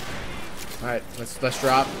 Alright, let's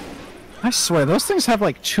drop. I swear, those things have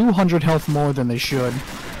like 200 health more than they should.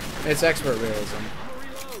 It's expert realism.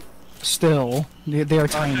 Still, they are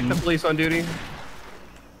tiny. Check the police on duty.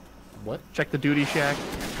 What? Check the duty shack.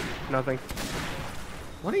 Nothing.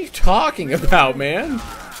 What are you talking about, man?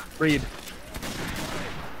 Read.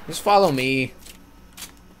 Just follow me.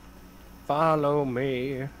 Follow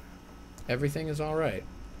me. Everything is alright.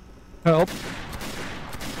 Help.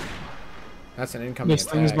 That's an incoming This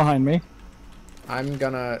thing's attack. behind me. I'm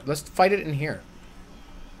gonna... Let's fight it in here.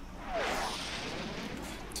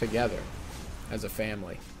 Together. As a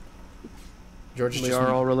family. George is We just are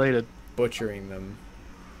all related. butchering them.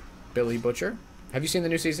 Billy Butcher? Have you seen the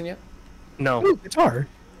new season yet? No. Ooh, guitar.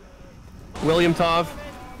 William Tov.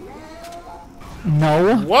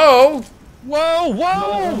 No. Whoa! Whoa,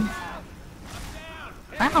 whoa!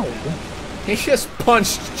 Ow. He just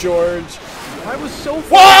punched George. I was so Whoa!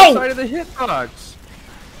 far outside of the hitbox.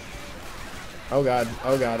 Oh god,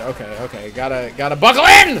 oh god, okay, okay. Gotta buckle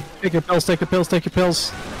in! Take your pills, take your pills, take your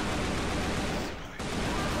pills.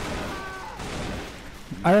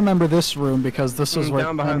 I remember this room because this is where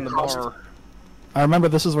Down behind the crossed- bar. I remember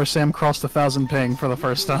this is where Sam crossed 1,000 ping for the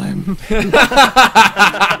first time.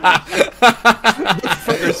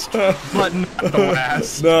 First, but not the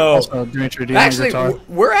last. No. Also, Dimitri, do you want your Actually, guitar?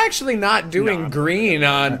 we're actually not doing green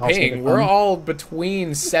on I'll take ping. it We're then. all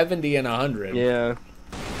between 70 and 100. Yeah.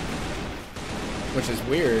 Which is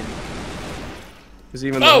weird. Because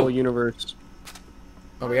even the Oh! whole universe.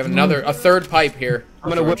 Oh, we have a third pipe here. I'm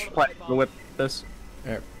gonna whip, George. I'm gonna whip this.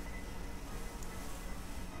 Alright.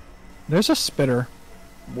 There's a spitter.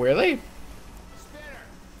 Really?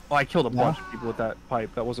 Oh, I killed a Yeah. bunch of people with that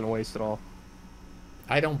pipe. That wasn't a waste at all.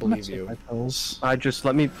 I don't I'm believe not taking you. my pills.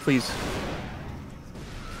 Let me, please.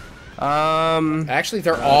 Actually,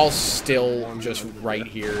 they're all still just right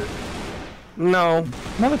here. No.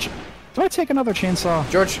 Do I take another chainsaw?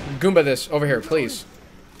 George, Goomba this. Over here, please.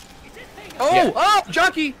 Oh, Yeah. oh,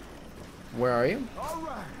 Jockey! Where are you?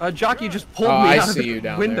 Jockey just pulled Oh, me I out of see the you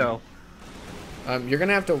down window. You're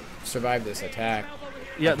gonna have to survive this attack.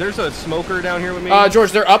 Yeah, there's a smoker down here with me.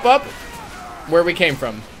 George, they're up. Where we came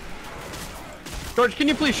from. George, can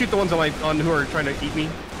you please shoot the ones on who are trying to eat me?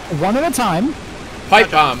 One at a time.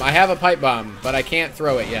 Pipe bomb. I have a pipe bomb, but I can't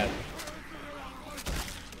throw it yet.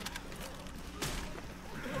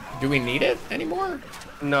 Do we need it anymore?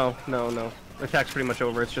 No, no, no. The attack's pretty much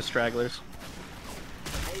over. It's just stragglers.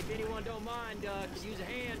 Hey, if anyone don't mind, could use a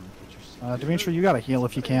hand. Dimitri, you gotta heal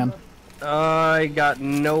if you can. I got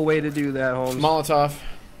no way to do that, Holmes. Molotov.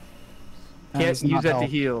 Can't does use not that to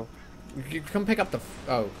help. heal. You come pick up the...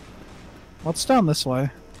 What's down this way?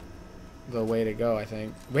 The way to go, I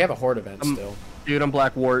think. We have a horde event still. Dude, I'm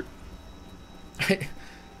Black Wart.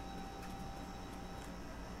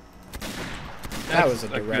 That was a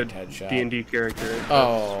That's direct good headshot. D&D character.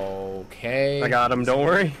 Okay. I got him, don't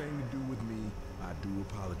worry. Anything to do with me, I do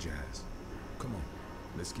apologize. Come on,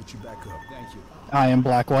 let's get you back up. Thank you. I am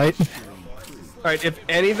black white. Alright, if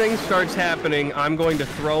anything starts happening, I'm going to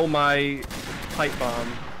throw my pipe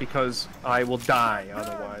bomb because I will die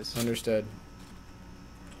otherwise. Understood.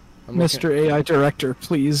 I'm Mr. AI Director,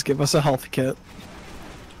 please give us a health kit.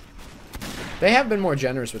 They have been more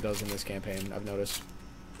generous with those in this campaign, I've noticed.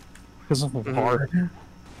 Because of war.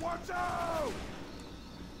 Watch out!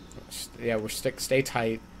 Yeah, stay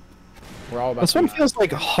tight. We're all about This one feels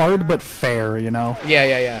like hard but fair, you know?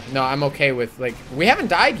 Yeah. No, I'm okay with, like, we haven't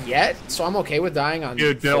died yet, so I'm okay with dying on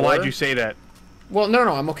Dude, Bill, 4. why'd you say that? Well, no,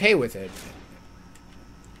 I'm okay with it.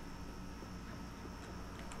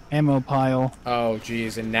 Ammo pile. Oh,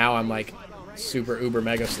 geez, and now I'm, like, super uber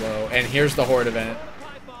mega slow. And here's the horde event.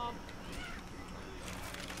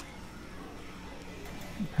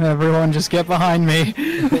 Everyone just get behind me.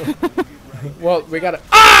 Well, we gotta...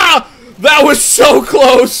 Ah! That was so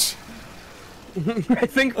close! I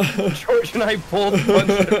think George and I both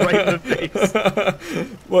punched it right in the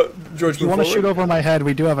face. What, George, You want to shoot over my head,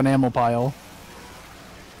 we do have an ammo pile.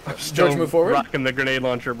 George, move forward. Rocking the grenade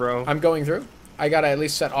launcher, bro. I'm going through. I gotta at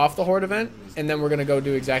least set off the horde event, and then we're gonna go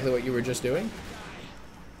do exactly what you were just doing.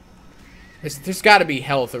 There's got to be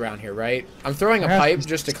health around here, right? I'm throwing a There has to pipe be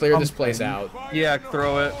just to clear this something. place out. Yeah,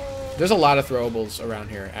 throw it. There's a lot of throwables around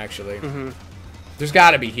here, actually. Mm-hmm. There's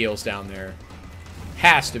got to be heals down there.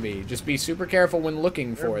 Has to be. Just be super careful when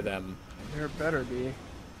looking for them. There better be.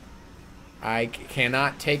 I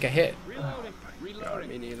cannot take a hit. God,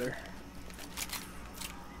 me neither.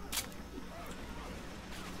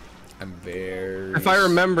 I'm very... If I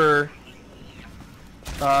remember,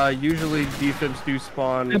 usually defibs do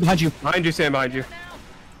spawn... Sam, behind you. Behind you, Sam, behind you.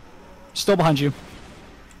 Still behind you.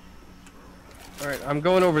 Alright, I'm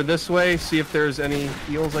going over this way, see if there's any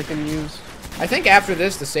heals I can use. I think after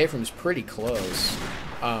this, the safe room's pretty close.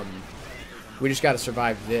 We just got to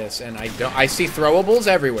survive this, and I see throwables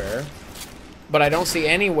everywhere, but I don't see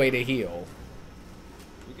any way to heal.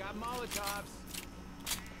 We got Molotovs.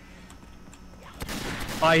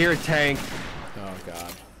 I hear a tank. Oh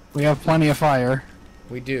god, We have plenty of fire.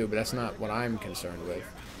 we do, but that's not what I'm concerned with.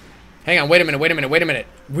 Hang on, wait a minute.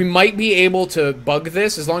 We might be able to bug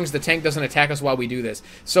this as long as the tank doesn't attack us while we do this.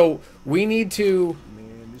 So we need to.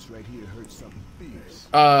 Man, this right here hurts something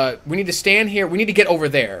fierce. We need to stand here. We need to get over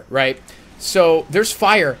there, right? So there's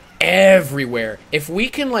fire everywhere. If we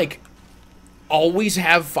can, like, always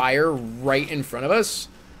have fire right in front of us,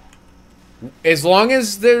 as long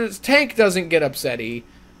as the tank doesn't get upsetty.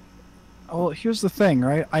 Oh, here's the thing,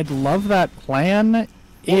 right? I'd love that plan was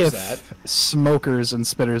if that? smokers and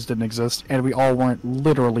spitters didn't exist and we all weren't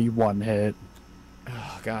literally one hit.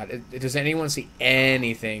 Oh god, does anyone see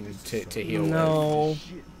anything to heal with? No.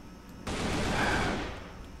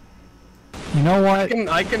 You know what?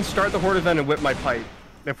 I can start the horde event and whip my pipe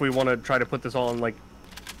if we want to try to put this all in, like,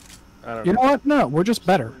 I don't You know. know what? No, we're just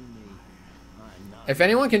better. If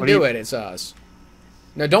anyone can What do do you- it, it's us.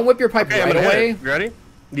 No, don't whip your pipe Okay, I'm right gonna hit away. it. You ready?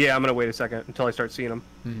 Yeah, I'm gonna wait a second until I start seeing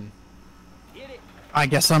them. I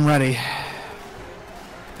guess I'm ready.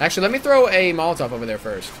 Actually, let me throw a Molotov over there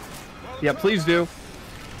first. Yeah, please do.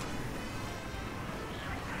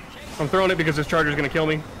 I'm throwing it because this charger's gonna kill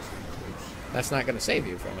me. That's not going to save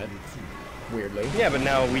you from it. Weirdly. Yeah, but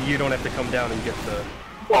now you don't have to come down and get the...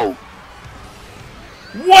 Whoa!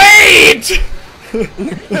 Wait!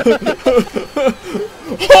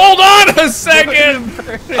 Hold on a second!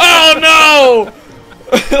 Oh no!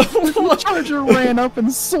 The charger ran up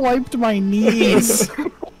and swiped my knees.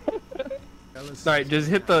 Alright, just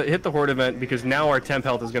hit the horde event because now our temp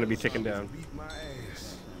health is gonna be ticking down. Beat my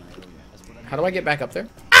ass. How do I get back up there?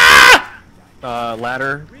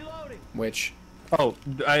 Ladder. Which? Oh,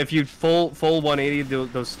 if you full 180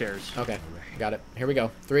 those stairs. Okay, got it. Here we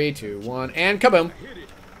go. 3, 2, 1, and kaboom!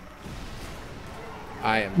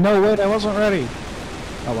 I am. No, wait, I wasn't ready.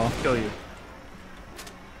 Oh well. Kill you.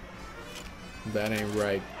 That ain't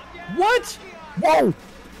right. What? Whoa!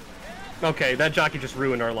 Okay, that jockey just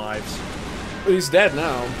ruined our lives. He's dead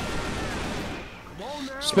now.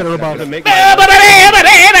 Spitter above. Gonna make Ah,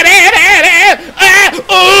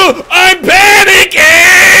 oh, I'm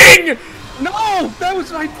panicking! No! That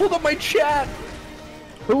was... I pulled up my chat!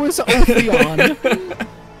 Who is Ophion?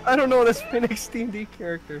 I don't know this Phoenix D&D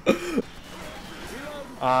character.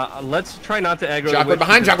 Let's try not to aggro Jockward the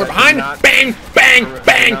behind, witch, Jockward because behind! that Bang, bang, Or-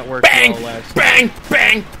 bang, not work bang, well last bang,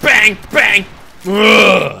 bang, bang, bang!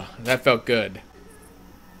 Ugh, that felt good.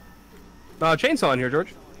 chainsaw in here,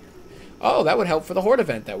 George. Oh, that would help for the horde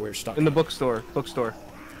event that we're stuck In the bookstore.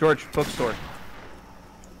 George, bookstore.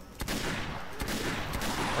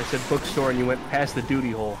 I said bookstore and you went past the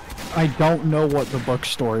duty hole. I don't know what the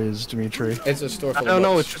bookstore is, Dimitri. It's a store I full of don't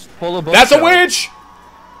know, books. it's just full of books. That's a witch!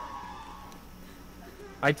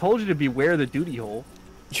 I told you to beware the duty hole.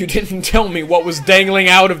 You didn't tell me what was dangling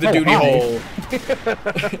out of the Oh, duty hi. hole.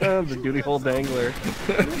 The duty hole dangler.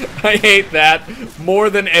 I hate that more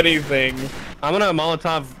than anything. I'm gonna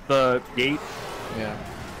Molotov the gate. Yeah.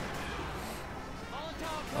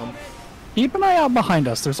 Keep an eye out behind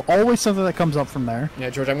us. There's always something that comes up from there. Yeah,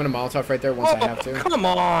 George, I'm gonna Molotov right there once I have to. Come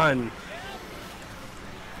on!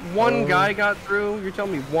 One guy got through? You're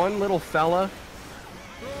telling me one little fella?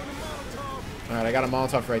 Alright, I got a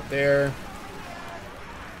Molotov right there.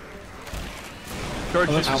 George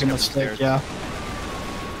Oh, this just was a got mistake, upstairs. yeah.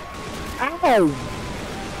 Ow!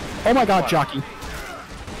 Oh my god, jockey.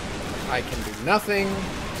 I can do nothing.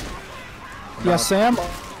 Yeah, Sam,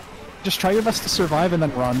 just try your best to survive and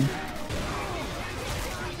then run.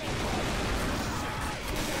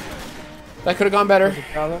 That could have gone better.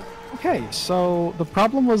 Okay, so the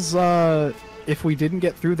problem was if we didn't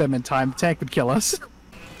get through them in time, the tank would kill us.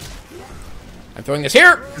 I'm throwing this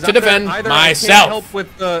here to defend Either I can't myself. help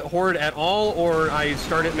with the horde at all, or I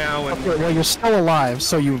start it now and... Well, you're still alive,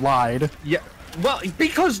 so you lied. Yeah, well,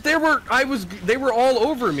 because they were all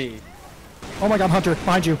over me. Oh my god, Hunter,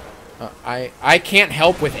 behind you. I can't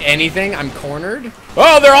help with anything. I'm cornered.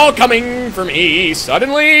 Oh, they're all coming for me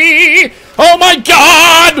suddenly. Oh my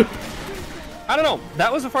god! I don't know.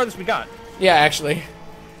 That was the farthest we got. Yeah, actually.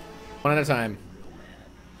 One at a time.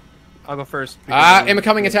 I'll go first.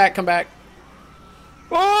 Incoming attack. Come back.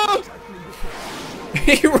 Oh!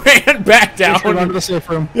 He ran back down. Run to the safe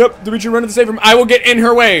room. Yep, Dimitri, run to the safe room. I will get in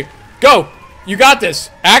her way. Go. You got this.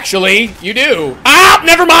 Actually, you do. Ah,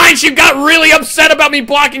 never mind. She got really upset about me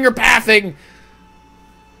blocking her pathing.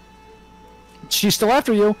 She's still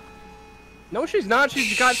after you. No, she's not.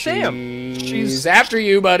 She's got Sam. She's after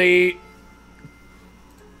you, buddy.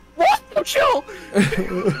 What? Oh, chill.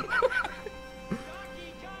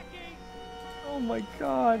 Oh my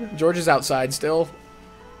god. George is outside still.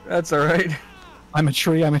 That's all right. I'm a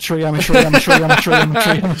tree, I'm a tree, I'm a tree, I'm a tree, I'm a tree, I'm a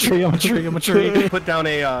tree, I'm a tree, I'm a tree, I'm a tree. Put down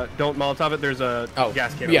a don't Molotov it. There's a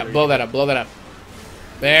gas can. Yeah, over blow here. that up, blow that up.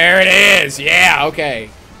 There it is. Yeah, okay.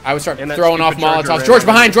 I would start And that throwing off stupid charger Molotovs. ran George over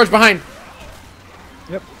behind, George behind.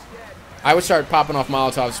 Yep. I would start popping off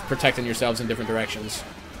Molotovs, protecting yourselves in different directions.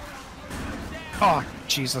 Oh,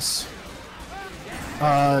 Jesus.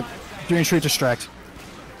 Doing tree distract.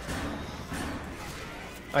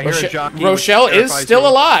 I hear a jockey. Rochelle which is terrifies still me.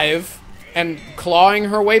 alive and clawing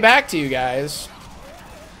her way back to you guys.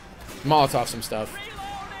 Molotov some stuff.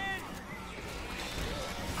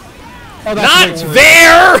 Oh, Not that's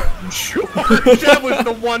there! That was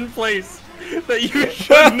the one place that you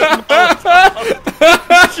shouldn't have.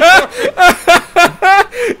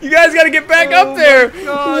 You guys gotta get back up there!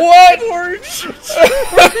 God, What?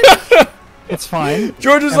 It's fine.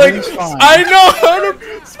 George is like, Everything's fine. I know how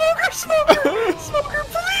to... Smoker,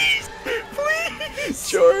 please! Please!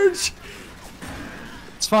 George.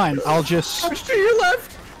 It's fine. I'll just... Push to your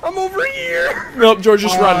left! I'm over here! Nope, George,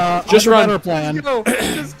 just run. Just I have a run. better plan. Go!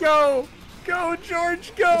 Just go! Go,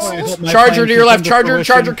 George, go! I hope my Charger plan to your keeps left. into Charger,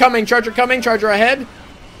 fruition. charger coming. Charger coming. Charger ahead.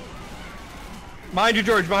 Behind you,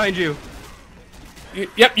 George, behind you.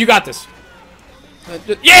 Yep, you got this.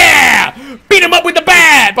 Yeah! Beat him up with the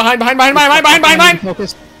bat! Behind.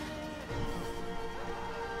 Focus.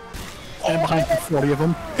 And behind you, 40 of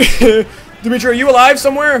them. Dimitri, are you alive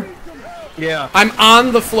somewhere? Yeah. I'm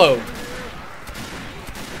on the float.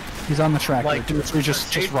 He's on the track. Like, Dimitri, just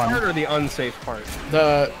Safe part run. or the unsafe part?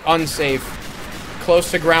 The unsafe.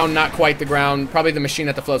 Close to ground, not quite the ground. Probably the machine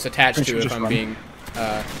that the float's attached to, if Just I'm run. being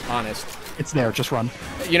honest. It's there. Just run.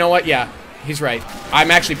 You know what? Yeah, he's right.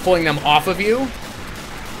 I'm actually pulling them off of you.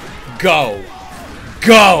 Go.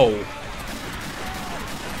 Go!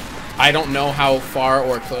 I don't know how far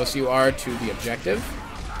or close you are to the objective.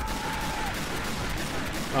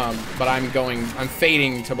 But I'm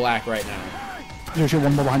fading to black right now. There's your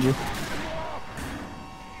one more behind you.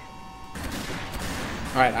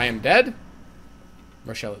 Alright, I am dead.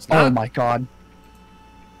 Rochelle is not. Oh my god.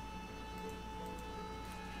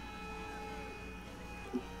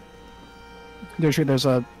 There's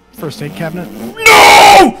a first aid cabinet.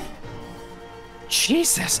 No!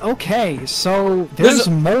 Jesus, okay, so there's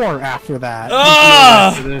more after that.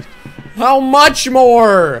 Ah! How much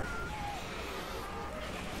more?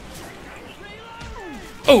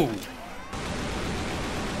 Oh.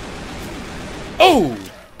 Oh.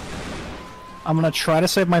 I'm gonna try to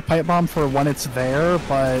save my pipe bomb for when it's there,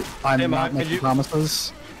 but I'm Hey, not Mark, making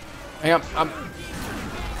promises. Hang on,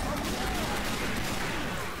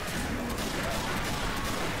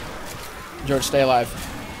 George, stay alive.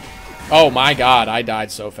 Oh my god, I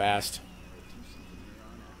died so fast.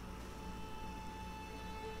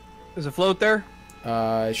 There's a float there?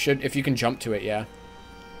 Should, if you can jump to it, yeah.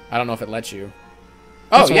 I don't know if it lets you.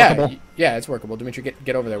 Oh, It's yeah. workable. Yeah, it's workable. Dimitri,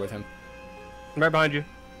 get over there with him. I'm right behind you.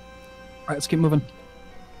 Alright, let's keep moving.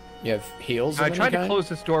 You have heals of I any tried to kind? close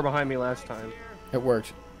this door behind me last time. It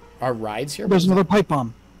worked. Our rides here? There's another pipe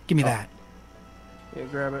bomb. Give me that. Yeah,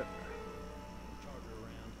 grab it.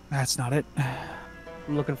 That's not it.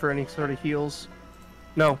 I'm looking for any sort of heals.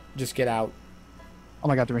 No. Just get out. Oh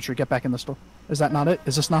my god, Dimitri, get back in this door. Is that not it?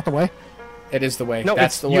 Is this not the way? It is the way. No,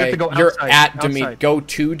 That's it's- the you have way. to go You're outside, at Dimitri. outside. Go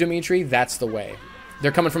to Dimitri. That's the way.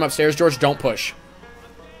 They're coming from upstairs. George, don't push.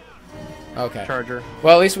 Okay. Charger.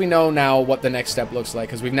 Well, at least we know now what the next step looks like,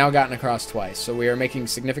 because we've now gotten across twice, so we are making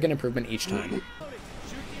significant improvement each time.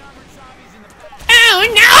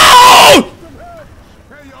 Oh, no!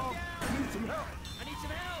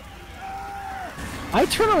 I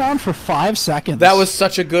turn around for 5 seconds. That was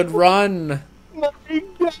such a good run.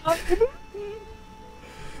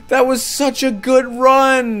 That was such a good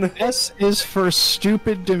run. This is for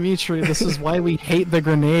stupid Dimitri. This is why we hate the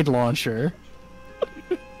grenade launcher.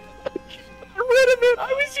 Rid of it!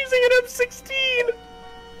 I was using an M16!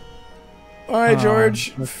 All right,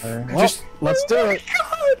 George. Okay. Well, Just let's do it.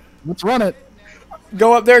 God! Let's run it.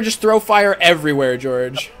 Go up there, just throw fire everywhere,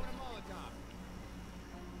 George.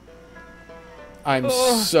 I'm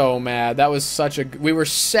so mad. That was such a... We were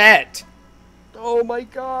set. Oh my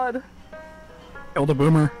god. Killed a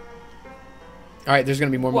boomer. All right, there's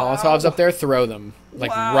going to be more Molotovs up there. Throw them. Like,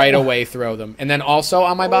 right away, throw them. And then also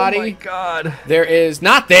on my body... Oh my god. There is...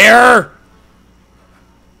 Not there!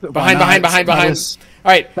 Behind. All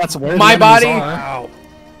right, That's where my the body... enemies are. Wow.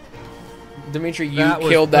 Dimitri, you That was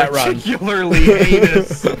killed that run. particularly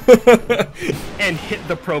heinous. And hit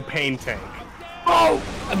the propane tank. Oh!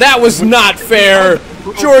 That was not fair.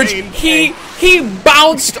 George, he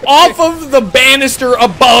bounced off of the banister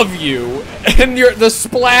above you. And the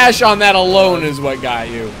splash on that alone is what got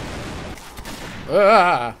you.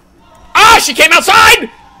 Ah, she came outside!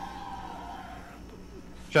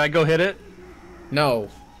 Should I go hit it? No.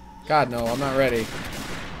 God, no, I'm not ready.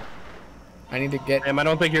 I need to get... I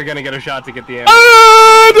don't think you're gonna get a shot to get the ammo.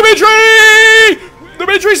 Ah, Dimitri!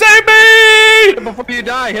 Dimitri, save me! Hit it before you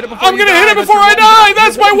die. Hit it before I'm you gonna die. hit it before I die!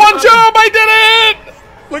 That's my one job! I did it!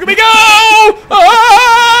 Look at me go!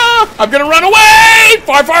 Ah! I'm gonna run away!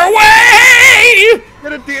 Far, far away!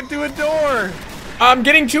 Get it to a door. I'm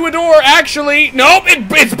getting to a door, actually. Nope,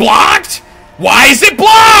 it's blocked! Why is it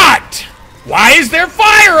blocked? Why is there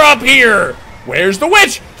fire up here? Where's the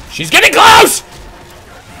witch? She's getting close!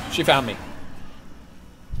 She found me.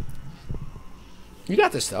 You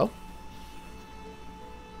got this, though.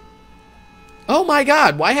 Oh my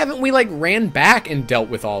god, why haven't we, like, ran back and dealt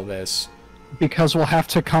with all this? Because we'll have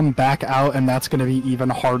to come back out, and that's going to be even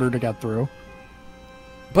harder to get through.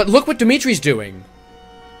 But look what Dimitri's doing.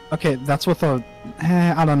 Okay, that's with a...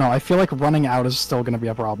 I don't know. I feel like running out is still going to be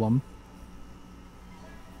a problem.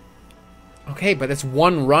 Okay, but it's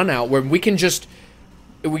one run out where we can just...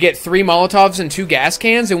 We get 3 Molotovs and 2 gas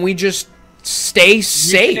cans, and we just stay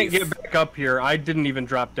safe. You can't get back up here. I didn't even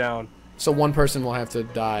drop down. So one person will have to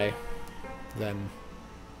die, then.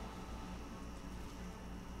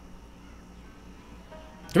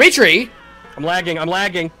 Dimitri! I'm lagging. I'm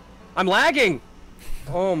lagging. I'm lagging!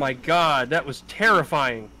 Oh my god, that was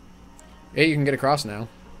terrifying. Yeah, you can get across now.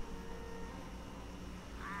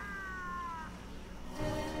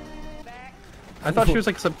 I thought she was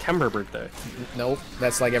like September birthday. Nope,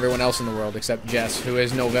 that's like everyone else in the world except Jess, who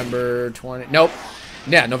is November 20... Nope.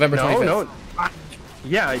 Yeah, November 25th. No.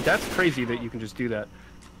 Yeah, that's crazy that you can just do that.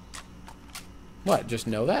 What, just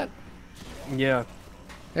know that? Yeah.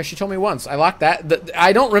 Yeah, she told me once. I locked that.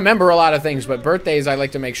 I don't remember a lot of things, but birthdays I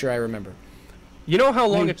like to make sure I remember. You know how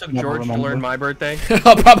long it took never George to remember. learn my birthday?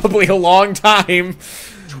 Probably a long time.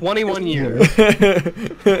 21 years.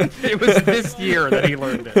 It was this year that he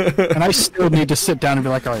learned it. And I still need to sit down and be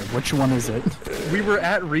like, alright, which one is it? We were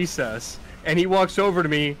at recess, and he walks over to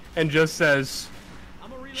me and just says,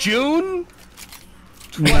 June?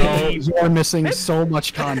 No, you are missing so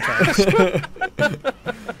much context.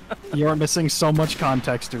 You are missing so much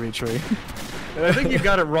context, Dimitri. And I think you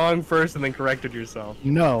got it wrong first and then corrected yourself.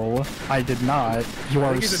 No, I did not. You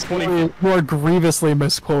are think it's 20. you are grievously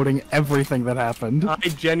misquoting everything that happened.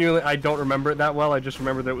 I don't remember it that well. I just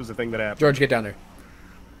remember that it was the thing that happened. George, get down there.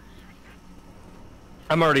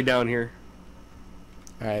 I'm already down here.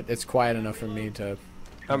 Alright, it's quiet enough for me to...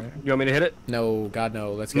 You want me to hit it? No, God,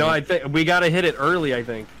 no. Let's get No, it. I think we gotta hit it early, I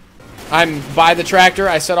think. I'm by the tractor.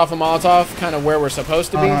 I set off a Molotov, kind of where we're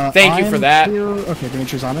supposed to be. Thank you for I'm that. here- Okay,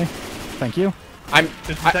 Dimitri's on me. Thank you.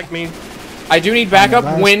 Just protect me. I do need backup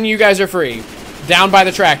guys. when you guys are free. Down by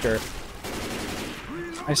the tractor.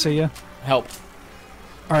 I see you. Help.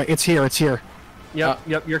 Alright, it's here, it's here. Yep,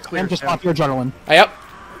 you're clear. And just Sam. pop your adrenaline. Yep.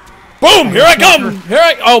 Boom! Here I come!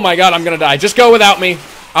 Oh my god, I'm gonna die. Just go without me.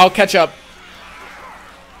 I'll catch up.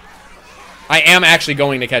 I am actually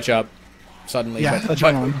going to catch up. Suddenly. Yeah,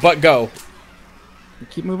 adrenaline. But go.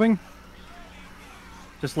 Keep moving.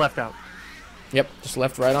 Just left out. Yep, just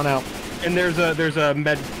left right on out. And there's a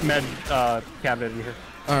med cabinet in here.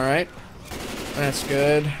 Alright. That's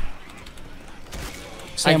good.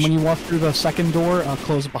 Sam, when you walk through the second door,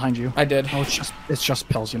 close it behind you. I did. Oh, it's just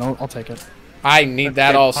pills, you know? I'll take it. I need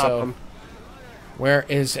that Okay, pop also. 'em. Where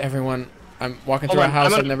is everyone? I'm walking Hold through a on,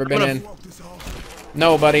 house I'm I've never I'm been gonna- in.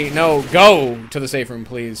 No, buddy. No. Go to the safe room,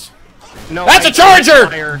 please. No, That's I a charger!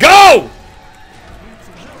 fire. Go!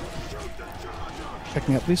 Pick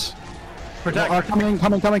me up, please. Protect. Coming.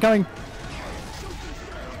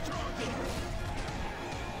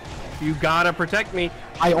 You gotta protect me.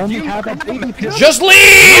 I only You have a grab baby it. pill. Just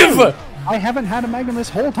leave! I haven't had a Magnum this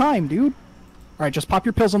whole time, dude. Alright, just pop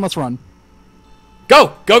your pills and let's run.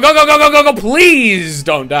 Go! Go, go, go, go, go, go, go! Please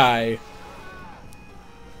don't die.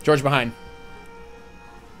 George behind.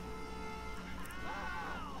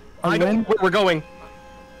 Are you in? We're going.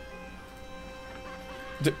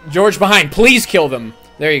 George behind. Please kill them.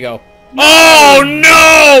 There you go. Oh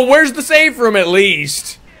no! Where's the safe room at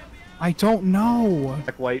least? I don't know.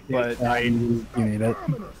 Black white, but You need it.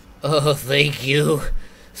 Oh, thank you.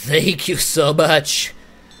 Thank you so much.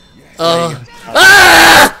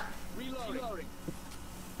 Ah!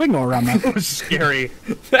 We can go around that. it was scary.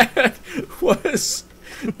 That was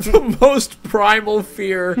the most primal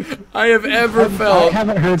fear I have ever I felt.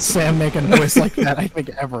 haven't heard Sam make a noise like that, I think,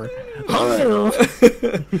 ever.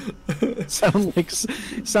 sound like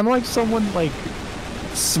someone, like,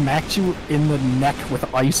 smacked you in the neck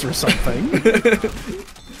with ice or something.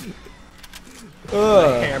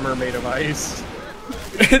 Hammer made of ice.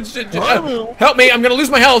 Help me! I'm gonna lose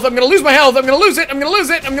my health! I'm gonna lose my health! I'm gonna lose it! I'm gonna lose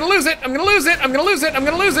it! I'm gonna lose it! I'm gonna lose it! I'm gonna lose it! I'm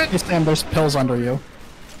gonna lose it! Hey, Sam, there's pills under you.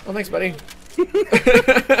 Oh, thanks, buddy.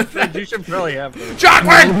 You should probably have them.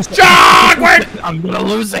 Shockward! Shockward! I'm gonna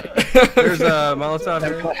lose it! There's a Molotov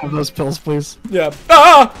Can I here. have those pills, please? Yeah.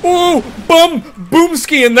 Ah! Ooh!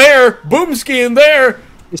 Boomski in there! Boomski in there!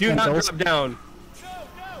 Do Sam, not pills. drop down.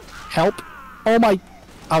 Help! Oh my!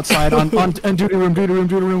 Outside, on duty room,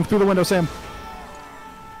 through the window, Sam.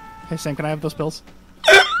 Hey, Sam, can I have those pills?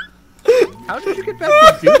 How did you get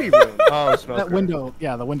back to duty room? Oh, smoke. That window,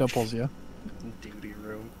 yeah, the window pulls you. Duty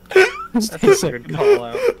room. Stay safe. Good call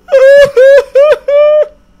out.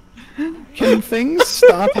 Can things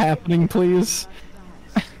stop happening, please?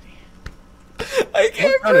 I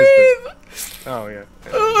can't What gun is breathe! Oh yeah.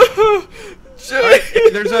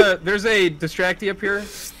 Alright, There's a distracty up here.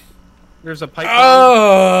 There's a pipe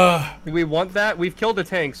bomb. Do we want that? We've killed a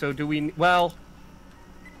tank, so do we? Well,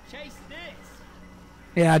 Chase this.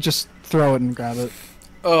 Yeah, just throw it and grab it.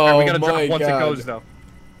 oh we gotta my drop once God. it goes though.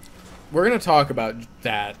 We're gonna talk about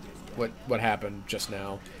that. What happened just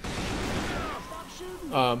now?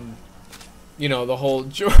 You know, the whole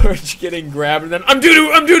George getting grabbed and then I'm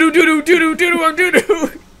doo-doo, I'm doo-doo, doo-doo, doo-doo, doo-doo, I'm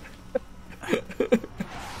doo-doo.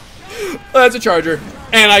 Well, that's a charger,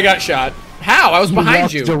 and I got shot. How? I was behind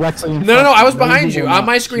walked you. directly in No, front I was of me. behind you. will On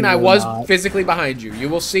my not- screen, you I will was not. physically behind you. You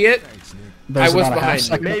will see it. There's I was about a half behind you.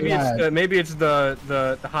 second Maybe lag. it's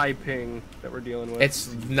the high ping that we're dealing with.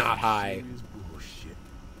 It's not high.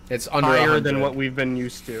 It's under higher 100. than what we've been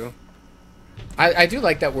used to. I do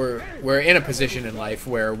like that we're in a position in life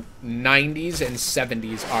where 90s and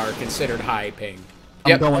 70s are considered high ping.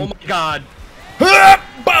 I'm Yep. Oh going. my god!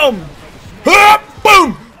 Boom!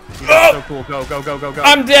 Boom! So cool. Go, go, go, go, go.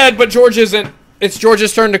 I'm dead, but George isn't. It's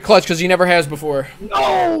George's turn to clutch because he never has before.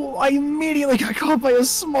 No! I immediately got caught by a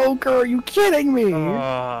smoker. Are you kidding me?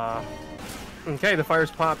 Okay, the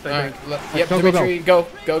fire's popped, I Alright, think. yep, Go, go, Dimitri, go.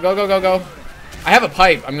 Go. I have a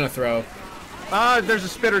pipe I'm gonna throw. There's a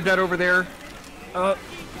spitter dead over there. Alright.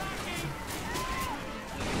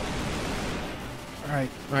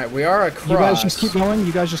 Alright, we are across. You guys just keep going.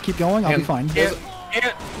 You guys just keep going. I'll be And- fine. And,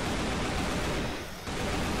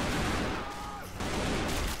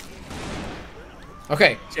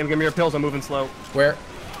 Okay, Sam, give me your pills. I'm moving slow. where?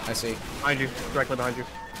 I see. Behind you. Directly behind you.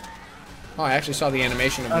 Oh, I actually saw the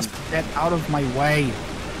animation of Just him. get out of my way.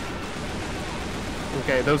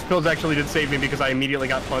 Okay, those pills actually did save me because I immediately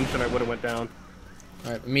got punched and I would have went down.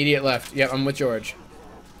 Alright, immediate left. Yep, I'm with George.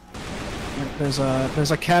 There's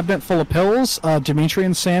a cabinet full of pills. Dimitri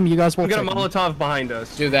and Sam, you guys will We got a take them. Molotov behind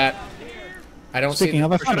us. Do that. I don't Speaking see.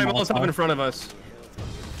 of, I Or should found I a Molotov in front of us?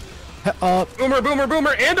 Molotov. Boomer, boomer,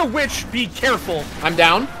 boomer, and a witch! Be careful! I'm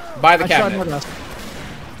down by the I tried my cabinet. best.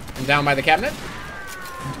 I'm down by the cabinet.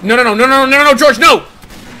 No, George, no!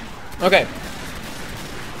 Okay,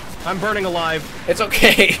 I'm burning alive. it's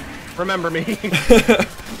okay. Remember me.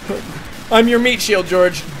 I'm your meat shield,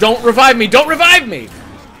 George. Don't revive me! Don't revive me!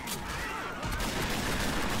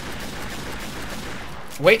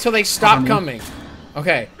 Wait till they stop coming.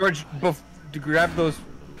 Okay. George, grab those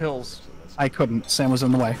pills. I couldn't. Sam was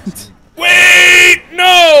in the way. Wait!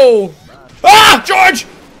 No! Ah! George!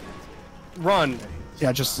 Run. Yeah,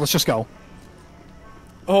 let's just go.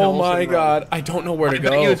 Oh Pills my and run. god. I don't know where to I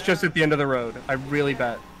bet go. you it's just at the end of the road. I really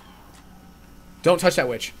bet. Don't touch that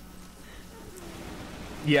witch.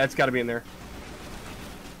 Yeah, it's gotta be in there.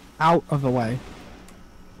 Out of the way.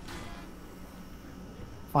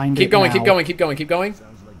 Find Keep it going, now. keep going. It's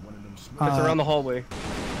around the hallway.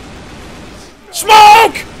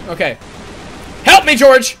 Smoke! Okay. Help me,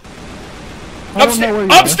 George! I don't know where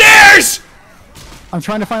you are. Upstairs! I'm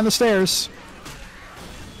trying to find the stairs.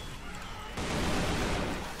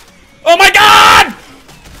 Oh my god!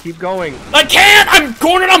 Keep going. I can't! I'm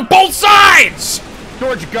cornered on both sides!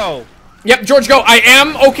 George, go! Yep, George, go. I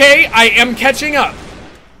am okay. I am catching up.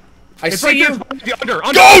 I It's see right you. there.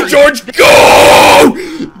 Under, Go, George! Go!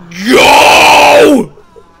 Go!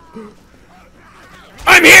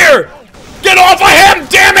 I'm here! Get off of him,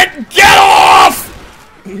 damn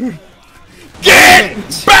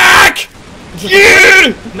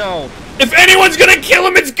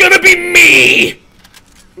gonna be me!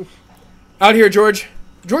 Out here, George.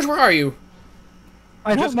 George, where are you?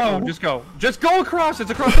 I don't Just know. go, just go. Just go across. It's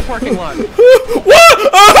across the parking lot.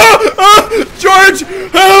 George,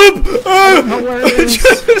 help! know where it is.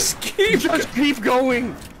 Just keep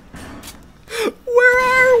going. Where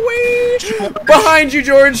are we? Behind you,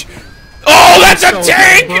 George. Oh, that's a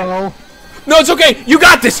tank! Bro. No, it's okay. You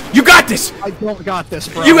got this. You got this. I don't got this,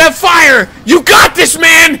 bro. You have fire. You got this,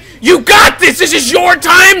 man. You got this. This is your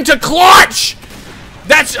time to clutch.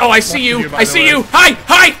 That's. Oh, I see you. I see you. Hi,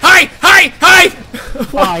 hi, hi, hi, hi.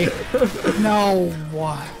 Why? No.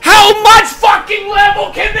 What? How much fucking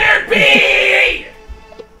level can there be?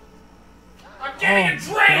 I'm getting a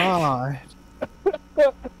drink.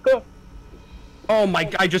 God. Oh my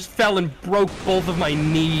god, I just fell and broke both of my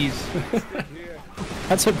knees.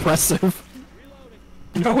 That's impressive.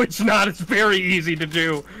 No, it's not. It's very easy to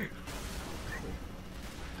do.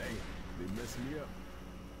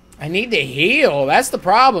 I need to heal. That's the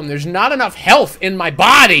problem. There's not enough health in my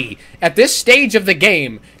body at this stage of the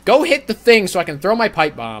game. Go hit the thing so I can throw my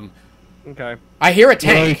pipe bomb. Okay. I hear a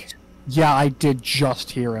tank. Wait. Yeah, I did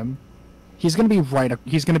just hear him. He's gonna be right.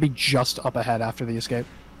 He's gonna be just up ahead after the escape.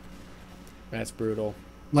 That's brutal.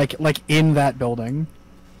 Like in that building.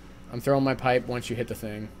 I'm throwing my pipe once you hit the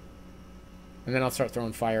thing. And then I'll start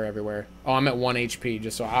throwing fire everywhere. Oh, I'm at 1 HP,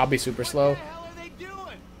 just so I'll be super slow.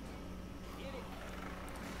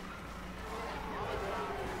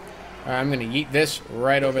 Alright, I'm gonna yeet this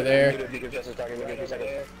right over there.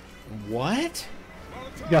 What?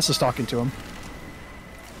 Gus is talking to him.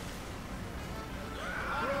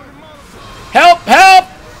 Help! Help!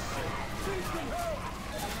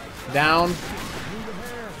 Down.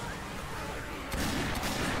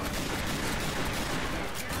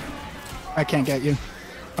 I can't get you.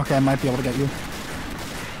 Okay, I might be able to get you.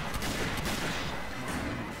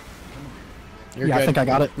 You're Yeah, good. I think I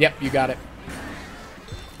got it. Yep, you got it.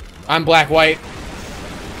 I'm black-white.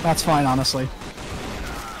 That's fine, honestly.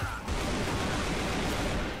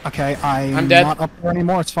 Okay, I'm dead. not up there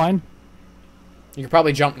anymore. It's fine. You can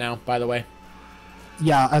probably jump now, by the way.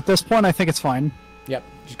 Yeah, at this point, I think it's fine. Yep,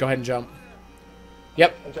 just go ahead and jump.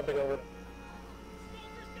 Yep. I'm jumping over.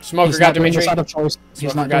 Smoker He's got not doing Dimitri. this out of choice. He's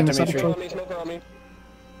Smoker not got doing this out of Dimitri. choice. Smoker on me.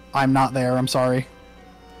 I'm not there. I'm sorry.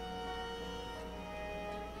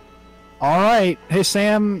 All right. Hey,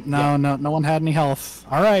 Sam. No, no one had any health.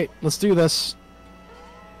 All right, let's do this.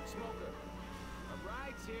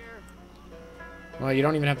 Well, you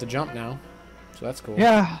don't even have to jump now, so that's cool.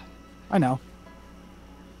 Yeah, I know.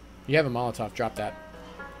 You have a Molotov. Drop that.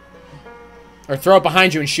 Or throw it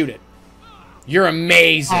behind you and shoot it. You're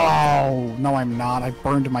amazing. Oh, no, I'm not. I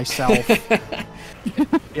burned myself.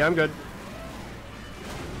 Yeah, I'm good.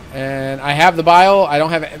 And I have the bile. I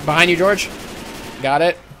don't have it. Behind you, George. Got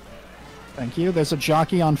it. Thank you. There's a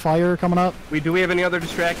jockey on fire coming up. Do we have any other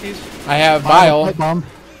distracties? I have Pipe bile. bomb.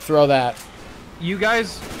 Throw that. You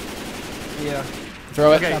guys? Yeah.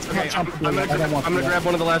 Throw it. Okay, That's okay. not jumping. I'm I don't want gonna that. grab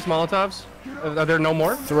one of the last Molotovs. Are there no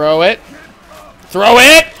more? Throw it. Throw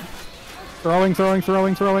it! Throwing. Picking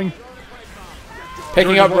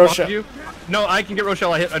George, up is one Rochelle. above you? No, I can get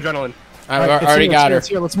Rochelle. I hit adrenaline. I've All right, it's already here, got her. it's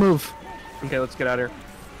here. Let's move. Okay, let's get out of here.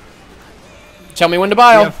 Tell me when to Do we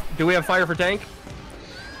bile. do we have fire for tank?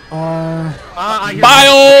 I hear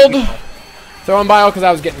Biled! Throwing bile because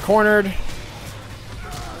I was getting cornered.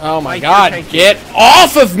 Oh my I hear god, tank. get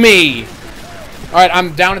off of me! Alright,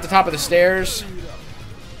 I'm down at the top of the stairs.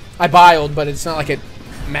 I biled, but it's not like it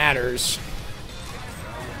matters.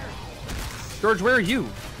 George, where are you?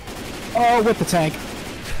 Oh, with the tank.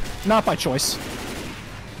 Not by choice.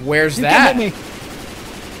 Where's You that? can hit me.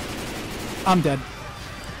 I'm dead.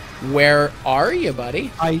 Where are you,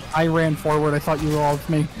 buddy? I ran forward. I thought you were all with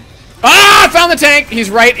me. Ah! I found the tank! He's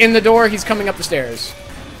right in the door. He's coming up the stairs.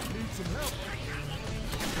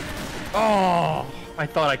 Oh, I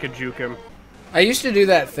thought I could juke him. I used to do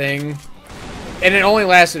that thing, and it only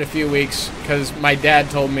lasted a few weeks because my dad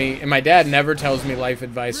told me, and my dad never tells me life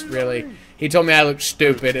advice, really. He told me I looked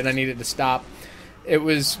stupid and I needed to stop. It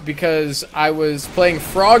was because I was playing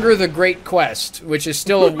Frogger the Great Quest, which is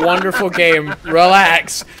still a wonderful game.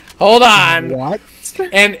 Relax. Hold on. What?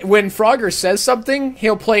 And when Frogger says something,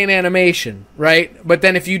 he'll play an animation, right? But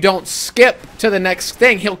then if you don't skip to the next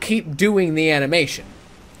thing, he'll keep doing the animation.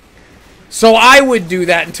 So I would do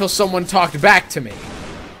that until someone talked back to me.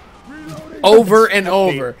 Over and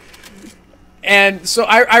over. And so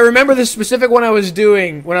I remember the specific one I was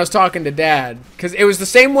doing when I was talking to Dad. Because it was the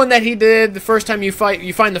same one that he did the first time you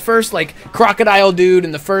find the first, like, crocodile dude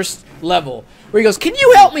in the first level. Where he goes, "Can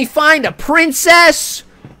you help me find a princess?"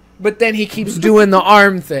 But then he keeps doing the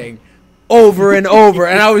arm thing. Over and over.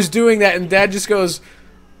 And I was doing that, and Dad just goes,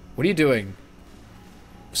 What are you doing?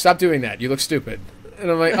 Stop doing that. You look stupid. And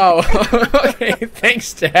I'm like, oh, okay,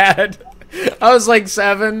 thanks, Dad. I was like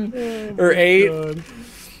 7 or 8.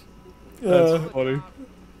 That's funny. Are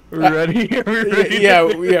we ready? Are we ready? Yeah,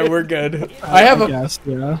 we're good. I have a. Yes,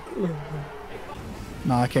 yeah.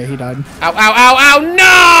 No, okay, he died. Ow, ow, ow, ow!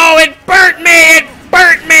 No! It burnt me! It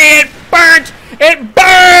burnt me! It burnt! It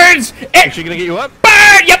burns! Is It she gonna get you up?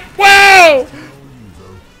 burnt! Yep! Whoa!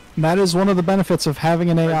 That is one of the benefits of having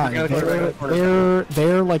an AI. Right,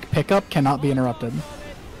 Their like pickup cannot be interrupted.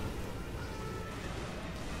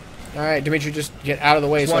 All right, Dimitri, just get out of the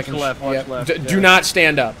way Just so I watch can. the left, watch left, Do yeah. not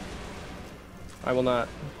stand up. I will not.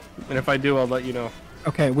 And if I do, I'll let you know.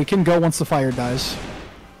 Okay, we can go once the fire dies.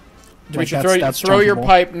 Dimitri, Like, that's throw your jumpable.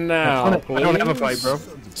 pipe now. I don't have a fight, bro.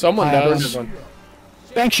 Someone I does. This one.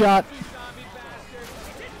 Bank shot.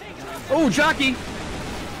 Oh, jockey!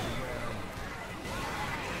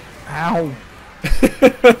 Ow.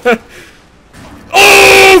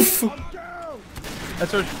 Oof!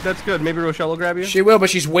 That's good. Maybe Rochelle will grab you. She will, but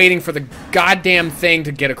she's waiting for the goddamn thing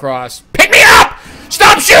to get across. Pick me up!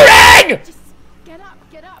 Stop shooting! Just get up,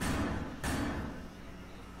 get up.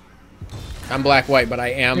 I'm black-white, but I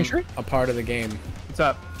am You sure? a part of the game. What's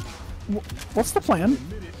up? What's the plan?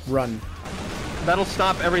 Run. That'll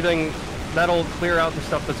stop everything. That'll clear out the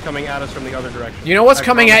stuff that's coming at us from the other direction. You know what's I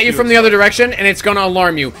coming promise at you from the it's other fine. direction, and it's gonna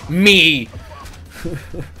alarm you. Me.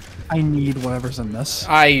 I need whatever's in this.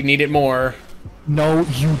 I need it more. No,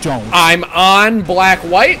 you don't. I'm on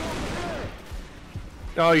black-white.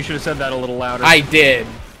 Oh, you should have said that a little louder. I did.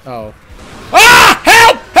 Oh. Ah!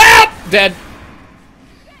 Help! Help! Dead.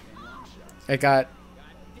 It got...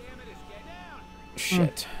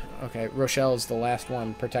 Shit. Okay, Rochelle's the last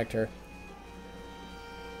one. Protect her.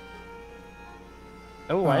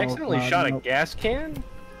 Oh, I Oh, accidentally God, shot a nope. gas can?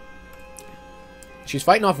 She's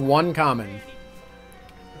fighting off one common.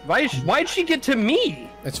 Why'd she get to me?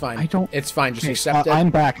 It's fine. I don't- It's fine. Just Okay, accept it. I'm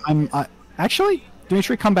back. Actually,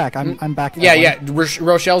 Dimitri, come back. I'm back. that Yeah, way. yeah.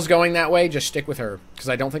 Rochelle's going that way. Just stick with her. Because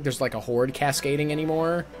I don't think there's like a horde cascading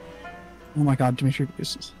anymore. Oh my God, Dimitri.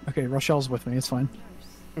 Okay, Rochelle's with me. It's fine.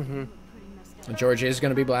 And George is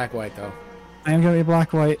going to be black-white, though. I am gonna be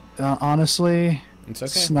black white. Honestly, It's okay.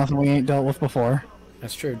 it's nothing we ain't dealt with before.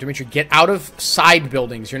 That's true. Dimitri, get out of side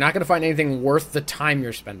buildings. You're not going to find anything worth the time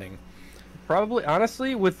you're spending. Probably,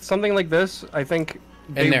 honestly, with something like this, I think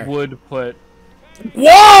they there. would put...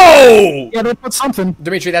 Whoa! Yeah, they put something.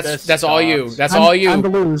 Dimitri, This that's all you. sucks. That's all you. I'm to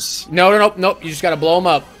lose. No. You just got to blow them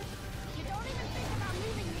up.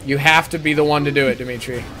 You have to be the one to do it,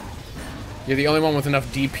 Dimitri. You're the only one with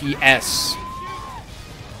enough DPS.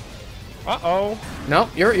 Uh-oh. No,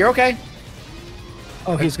 you're okay.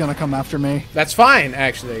 Oh, he's gonna come after me. That's fine,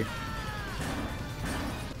 actually.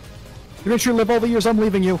 Dimitri, live all the years I'm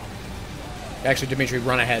leaving you. Actually, Dimitri,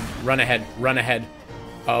 run ahead. Run ahead. Run ahead.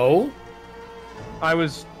 Oh? I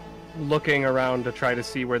was looking around to try to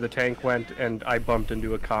see where the tank went, and I bumped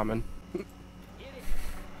into a common.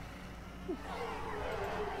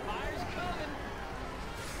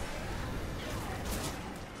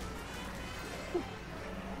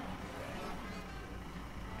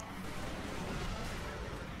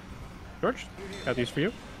 George, got these for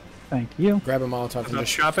you. Thank you. Grab a Molotov and Not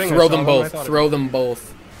just shopping, throw I them saw them, I both. thought Throw them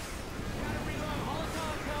both.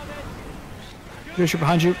 Dimitri,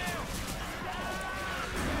 behind you.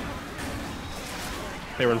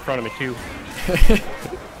 They were in front of me, too.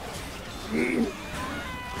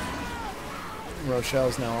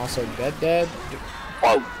 Rochelle's now also dead.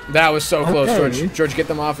 Whoa! That was so close, Okay. George. George, get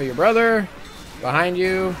them off of your brother. Behind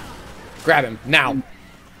you. Grab him. Now.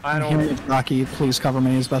 I I'm don't... hearing it, Rocky. Please cover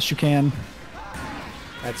me as best you can.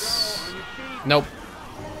 That's... Nope.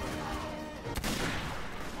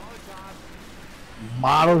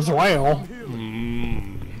 Might as well.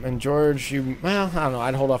 And George, you... Well, I don't know.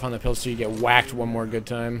 I'd hold off on the pills till you get whacked one more good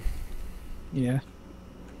time. Yeah.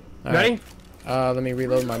 All Ready? right. Let me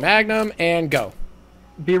reload my Magnum and go.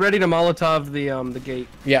 Be ready to Molotov the gate.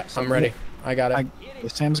 Yeah, I'm ready. I got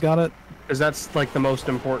it. Sam's got it. Because that's, like, the most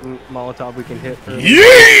important Molotov we can hit.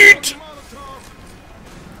 Yeet!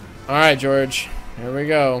 Alright, George. Here we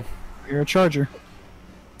go. You're a charger.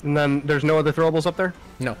 And then there's no other throwables up there?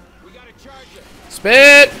 No.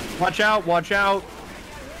 Spit! Watch out, watch out.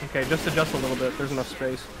 Okay, just adjust a little bit. There's enough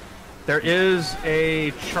space. There is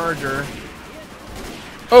a charger.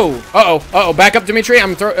 Oh, uh-oh. Back up, Dimitri.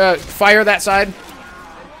 I'm fire that side.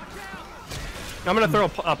 I'm gonna throw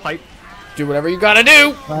a pipe. Do whatever you gotta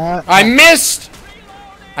do. Uh, I missed.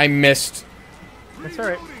 I missed. That's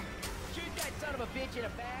alright.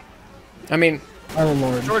 I mean, Oh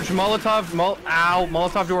lord. George, Molotov,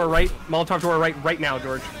 Molotov to our right. Molotov to our right now,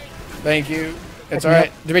 George. thank you. It's all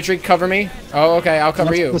right. Dimitri, cover me. Oh, okay. I'll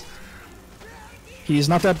cover you. He's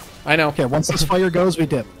not dead. I know. Okay, once this fire goes, we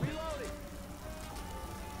dip.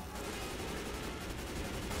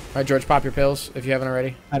 All right, George, pop your pills if you haven't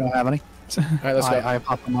already. I don't have any. All right, let's go. I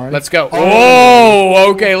popped them already. Let's go.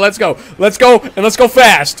 Oh, okay. Let's go. Let's go, and let's go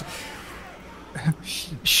fast.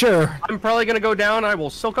 Sure. I'm probably gonna go down. I will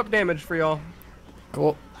soak up damage for y'all.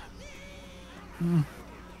 Cool.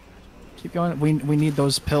 Keep going. We need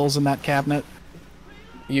those pills in that cabinet.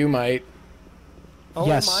 You might. Oh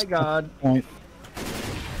Yes. my god. Point.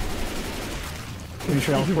 Pretty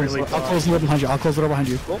sure I'll Really close the door behind you. I'll close the door behind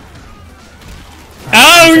you. Oh.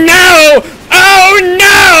 Oh no! Oh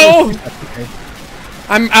no! Okay.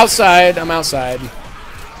 I'm outside. I'm outside.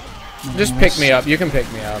 Just pick me up. You can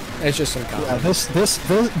pick me up. It's just some Yeah, comment.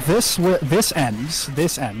 this ends.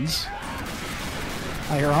 This ends.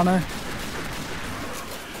 Your Honor.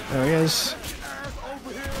 There he is.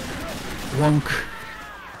 Wonk.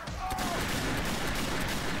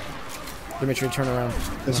 Dimitri, turn around.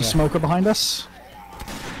 There's a smoker behind us.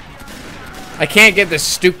 I can't get this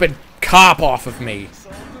stupid cop off of me.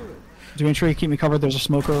 Dimitri, keep me covered. There's a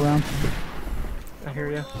smoker around. I hear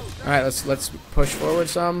you. All right, let's push forward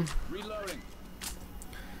some.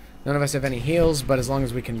 None of us have any heals, but as long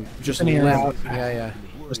as we can just Keep an ear limp. out. Yeah.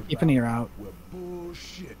 Just keep an ear out.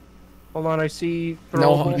 Hold on, I see.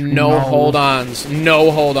 No hold-ons.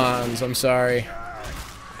 No hold-ons. I'm sorry.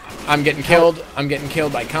 I'm getting killed. I'm getting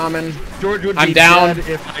killed by common. George would I'm be down. dead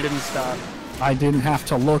if I didn't stop. I didn't have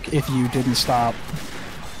to look if you didn't stop.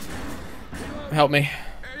 Help me.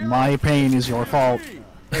 My pain is your fault.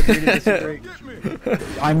 Agree to disagree.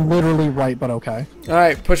 I'm literally right, but okay. All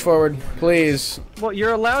right, push forward, please. Well,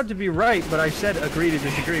 you're allowed to be right, but I said agree to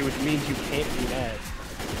disagree, which means you can't be mad.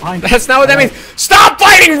 Fine. That's not what that means. Stop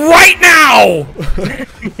fighting right now!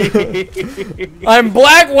 I'm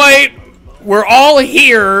black, white. We're all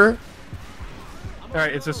here. All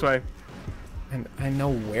right, it's this way. And I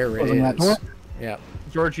know where it Closing that door? is. Yeah.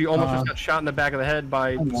 George, you almost just got shot in the back of the head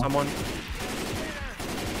by know. someone.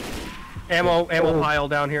 Ammo pile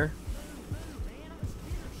down here.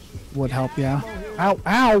 Would help, yeah. Ow,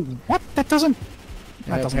 ow! What? That doesn't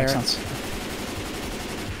make Parent. sense.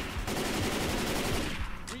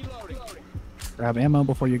 Grab ammo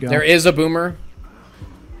before you go. There is a boomer.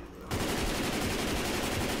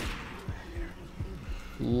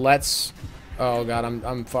 Let's. Oh god,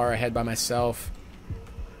 I'm far ahead by myself.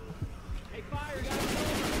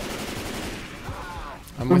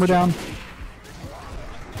 I'm Boomer with you. down.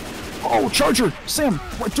 Oh, Charger! Sam!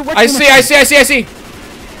 Directly I see.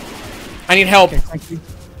 I need help. Okay, thank you.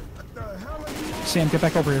 Sam, get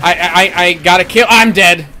back over here. I gotta kill. I'm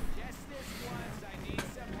dead.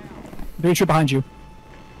 Dimitri behind you.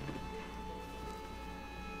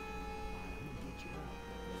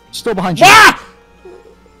 Still behind you. Ah!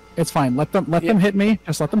 It's fine. Let them hit me.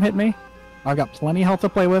 Just let them hit me. I've got plenty of health to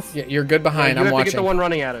play with. Yeah, you're good behind. you I'm have to watching. get the one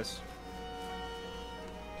running at us.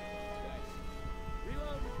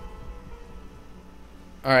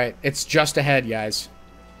 All right, it's just ahead, guys.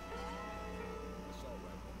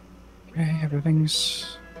 Okay,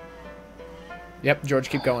 everything's. Yep, George,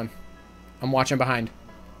 keep going. I'm watching behind.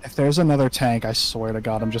 If there's another tank, I swear to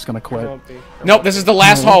God, I'm just gonna quit. Won't be. Nope, this is the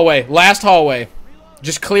last hallway. Last hallway.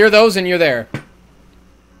 Just clear those and you're there.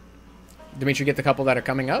 Dimitri, get the couple that are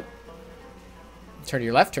coming up. Turn to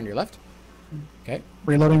your left, turn to your left. Okay.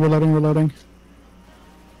 Reloading.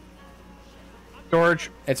 George,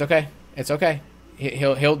 It's okay. It's okay.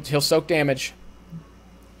 He'll soak damage.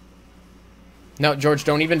 No, George,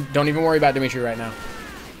 don't even worry about Dimitri right now.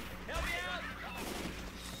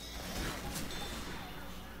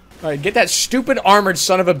 All right, get that stupid armored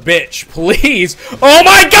son of a bitch, please. Oh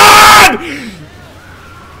my God!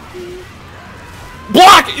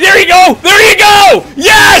 Block! There you go! There you go!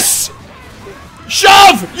 Yes!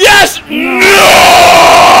 Shove! Yes!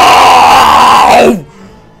 No!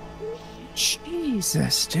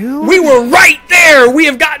 Jesus, dude. We were right there! We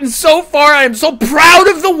have gotten so far. I am so proud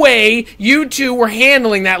of the way you two were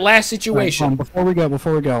handling that last situation. Before we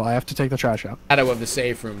go, I have to take the trash out. Shadow of the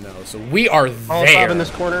safe room, though, so we are I'll stop in there.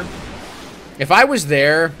 this corner. If I was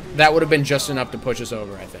there, that would have been just enough to push us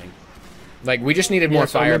over, I think. Like, we just needed more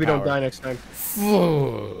So maybe don't die firepower. next time.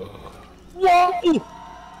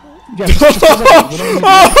 Yes,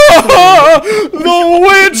 The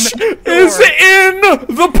witch is in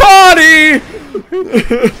the potty!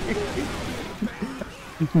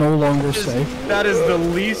 no longer safe. That is the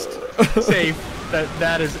least safe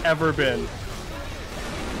that has ever been.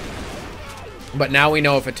 But now we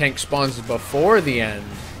know if a tank spawns before the end,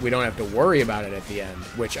 we don't have to worry about it at the end,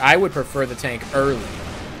 which I would prefer the tank early.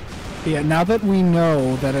 Yeah, now that we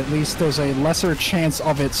know that at least there's a lesser chance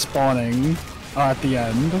of it spawning at the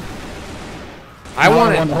end. I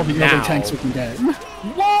want it all the now. other tanks we can get.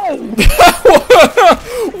 Whoa!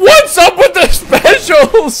 What's up with the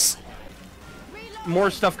specials? More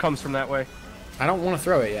stuff comes from that way. I don't want to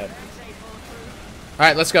throw it yet. All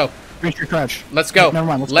right, let's go. Reach your crouch. Let's go. Never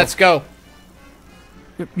mind. Let's go.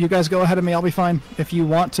 You guys go ahead of me. I'll be fine. If you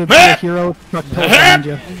want to be a hero, truck pills behind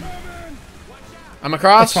you. I'm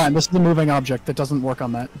across. That's fine. This is a moving object that doesn't work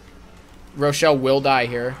on that. Rochelle will die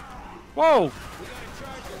here. Whoa!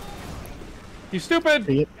 You stupid!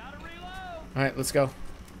 See it? All right, let's go.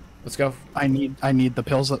 Let's go. I need the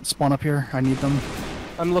pills that spawn up here. I need them.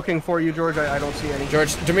 I'm looking for you, George. I don't see any.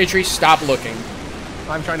 George, Dimitri, stop looking.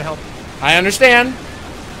 I'm trying to help. I understand.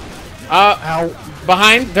 Ow.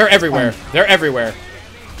 Behind, they're everywhere. They're everywhere.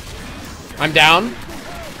 I'm down.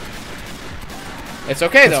 It's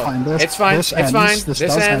okay though. Fine. It's fine. This It's ends. fine. This This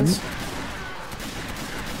does ends. end.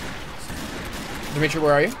 Dimitri,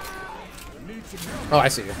 where are you? Oh, I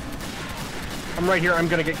see you. I'm right here. I'm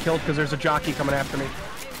gonna get killed because there's a jockey coming after me.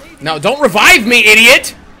 No, don't revive me,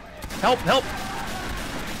 idiot! Help! Help!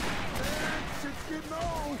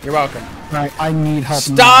 You're welcome. Right. I need help.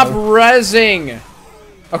 Stop now. rezzing!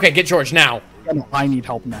 Okay, get George now. No, I need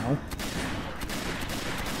help now.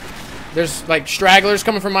 There's like stragglers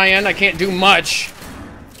coming from my end. I can't do much.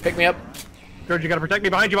 Pick me up. George, you gotta protect me.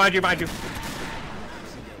 Behind you! Behind you! Behind you!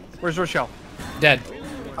 Where's Rochelle? Dead.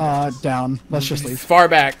 Down. Let's just leave. Far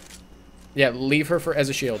back. Yeah, leave her for as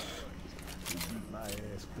a shield.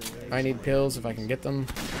 I need pills if I can get them.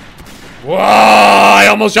 Whoa! I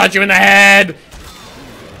almost shot you in the head!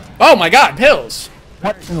 Oh my god, pills!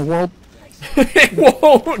 What in the world? It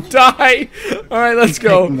won't die! Alright, let's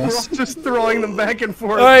go. Taking We're this. all just throwing them back and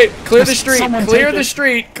forth. Alright, clear the Just street, someone clear take the it.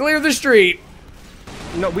 street, clear the street!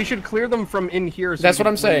 No, we should clear them from in here. So That's we what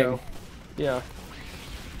I'm can saying. window. Yeah.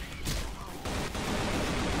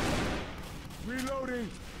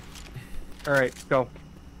 All right, go.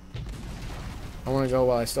 I want to go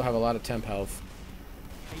while I still have a lot of temp health.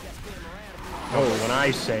 Oh, when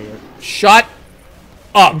I say it. Shut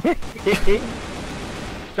up!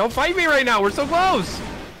 Don't fight me right now. We're so close.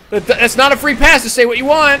 It's not a free pass to say what you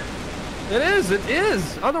want! It is. It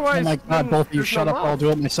is. Otherwise, Oh my god, both of you there's shut no up. love. I'll do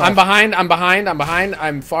it myself. I'm behind, I'm behind, I'm behind,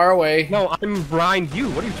 I'm far away. No, I'm behind you.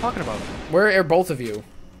 What are you talking about? Where are both of you?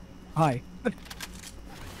 Hi.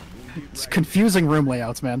 It's confusing room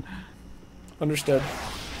layouts, man. Understood.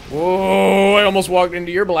 Whoa, I almost walked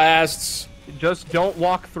into your blasts. Just don't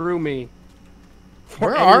walk through me. For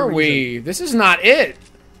Where any are reason. we? This is not it.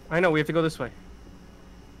 I know. We have to go this way.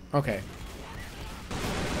 Okay.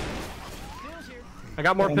 I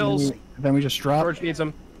got more And pills. Then we just drop. George needs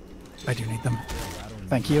them. I do need them.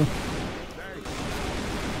 Thank you.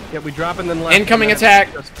 Yeah, we drop and then left. Incoming and then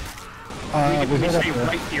attack. just- We we hit up stay there.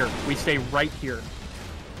 right here. We stay right here.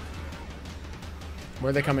 Where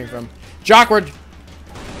are they coming from? Jockward!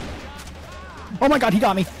 Oh my god, he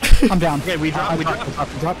got me. I'm down. Okay, we drop. We drop.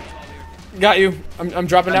 Drop. Got you. I'm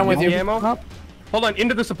dropping down with Any you. ammo? Drop. Hold on.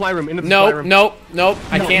 Into the supply room. Into the supply Nope, room. nope, nope.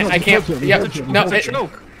 I No, can't, no, I the can't. choke here, Yeah, the choke. no, It's a it-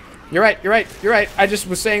 choke. you're right, you're right, you're right. I just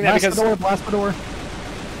was saying that Blast because... the door, blast the door.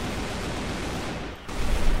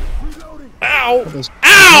 Ow! There's no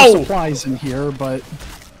Ow! supplies in here, but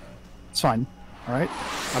it's fine. Alright?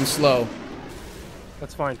 I'm slow.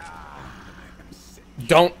 That's fine.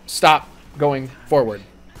 Don't stop going forward.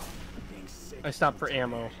 I stopped for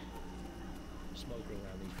ammo.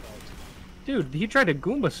 Dude, he tried to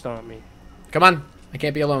Goomba stomp me. Come on. I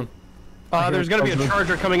can't be alone. There's gonna be a Over.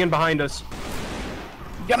 charger coming in behind us.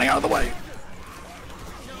 Getting out of the way!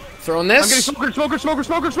 Throwing I'm getting this.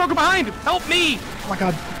 smoker behind! Help me! Oh my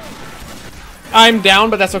god. I'm down,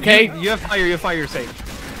 but that's okay. You have fire, you're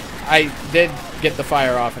safe. I did get the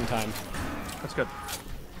fire off in time. That's good.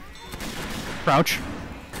 Crouch.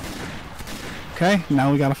 Okay,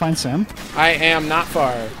 now we gotta find Sam. I am not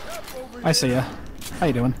far. I see ya. How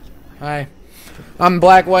you doing? Hi. I'm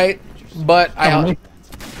black, white, but I... Come with me.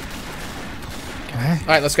 Okay.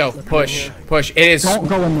 Alright, let's go. Push. Push. It is... Don't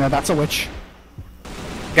go in there, that's a witch.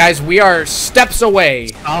 Guys, we are steps away.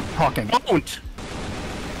 Stop talking. Don't!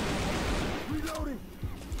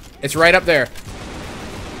 It's right up there.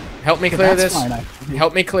 Help me clear that's this. fine, actually.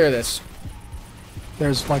 Help me clear this.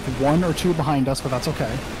 There's like one or two behind us, but that's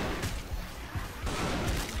okay.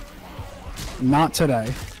 Not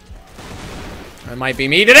today. That might be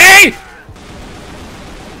me today!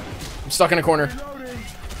 I'm stuck in a corner.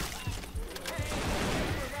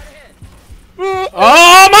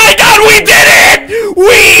 Oh my god, we did it!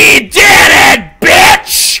 We did it,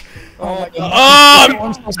 bitch!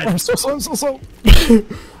 I'm so slow.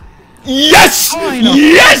 Yes!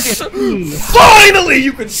 Yes! Finally,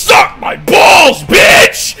 you can suck my balls,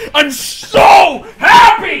 bitch! I'm so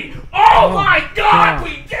happy! Oh my god,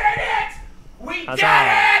 we did it! We did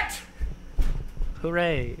it!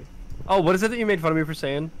 Hooray! Oh, what is it that you made fun of me for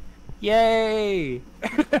saying? Yay!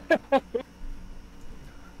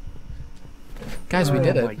 Guys, we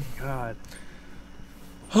did Oh my it. god.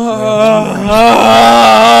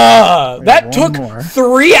 That took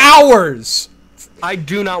 3 hours! I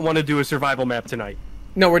do not want to do a survival map tonight.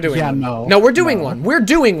 No, we're doing one. no. No, we're doing one. We're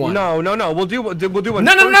doing one. No. We'll do one. No,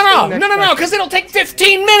 first thing next because it'll take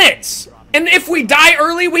 15 minutes! And if we die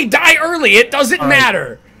early, we die early. It doesn't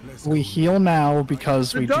matter. We heal now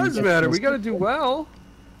because we It does do matter. We gotta do well.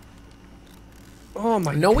 Oh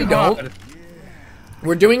my god. No, we don't.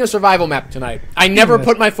 We're doing a survival map tonight. I never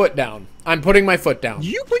put my foot down. I'm putting my foot down.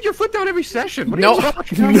 You put your foot down every session. What are No, you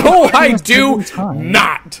talking about? no, I do every time.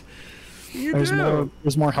 not. You There's do.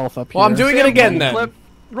 more health up here. Well, I'm doing it again Roll the then. clip.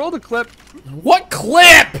 Roll the clip. What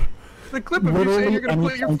clip? The clip of you Literally saying you're gonna any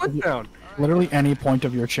put your point foot of down. Literally any point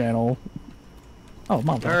of your channel. Oh,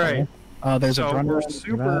 mom. All right. There's a So runner.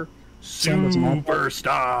 we're super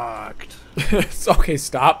stocked. Okay,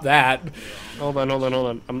 stop that. Hold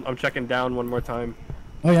on. I'm checking down one more time.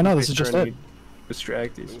 Oh yeah, no, this is Make just sure I it. need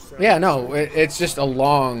distract these. Yeah, no, it's just a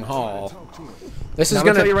long haul. This is I'm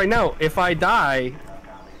gonna tell you gonna. right now, if I die,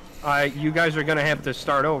 you guys are gonna have to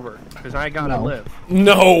start over because I gotta No. live.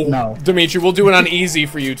 No, No. Dimitri, we'll do it on easy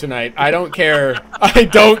for you tonight. I don't care. I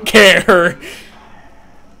don't care.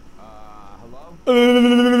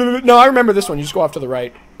 No, I remember this one. You just go off to the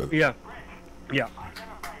right. Yeah.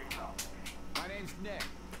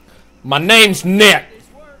 My name's Nick.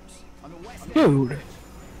 Dude.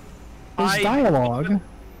 There's I- dialogue.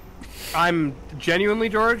 I'm genuinely,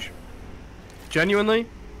 George. Genuinely.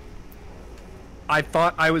 I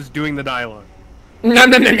thought I was doing the dialogue. Nom,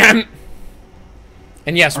 nom, nom, nom.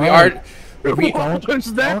 And yes, we are. We, What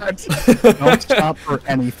was that? Don't stop for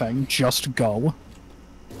anything. Just go.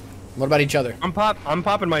 what about each other? I'm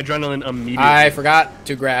popping my adrenaline immediately. I forgot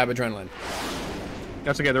to grab adrenaline.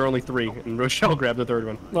 That's okay. There are only 3, and Rochelle grabbed the 3rd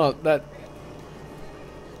one. Well, that.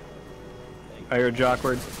 I heard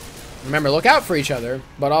Jockward. Remember, look out for each other,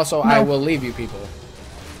 but also I will leave you people.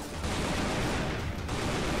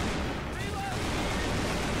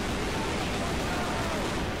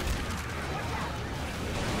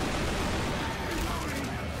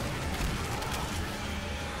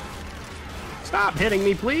 Stop hitting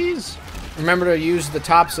me, please. Remember to use the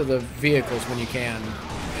tops of the vehicles when you can.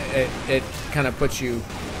 It kind of puts you,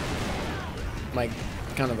 like,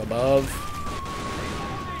 kind of above.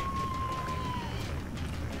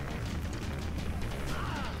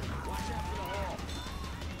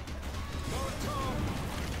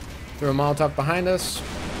 Threw a Molotov behind us.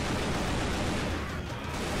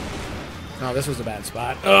 Oh, this was a bad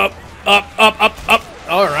spot. Up, up, up, up, up.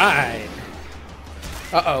 All right.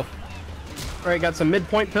 Uh-oh. All right, got some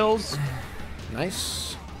midpoint pills.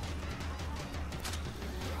 Nice.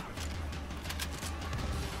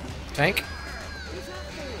 Tank.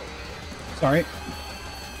 Sorry.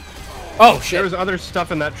 Oh, There shit. was other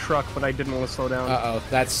stuff in that truck, but I didn't want to slow down. Uh-oh.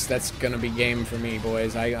 That's gonna be game for me,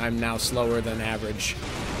 boys. I'm now slower than average.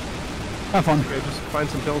 Have fun. Okay, just find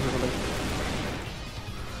some pills or something.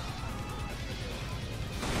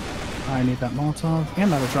 I need that Molotov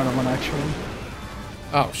and that adrenaline, actually.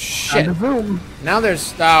 Oh, shit. And a boom. Now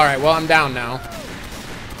there's... Alright, well, I'm down now.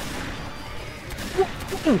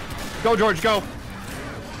 Go, George, go.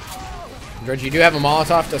 George, you do have a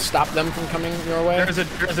Molotov to stop them from coming your way? There's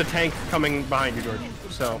a tank coming behind you, George.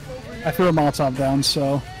 So I threw a Molotov down,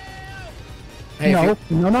 so... Hey, No, if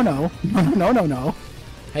you, no, no, no. No, no, no.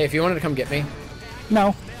 hey, if you wanted to come get me.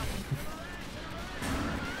 No.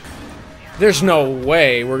 There's no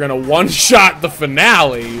way we're gonna one-shot the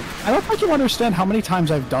finale. I don't think you understand how many times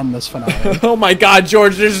I've done this finale. Oh my god,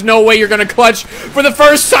 George, there's no way you're gonna clutch for the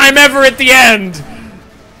first time ever at the end!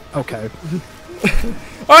 Okay.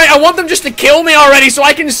 Alright, I want them just to kill me already so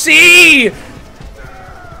I can see!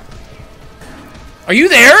 Are you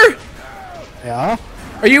there? Yeah?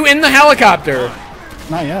 Are you in the helicopter?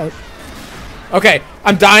 Not yet. Okay,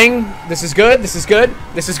 I'm dying. This is good, this is good,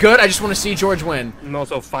 this is good. I just want to see George win. I'm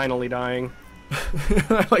also finally dying.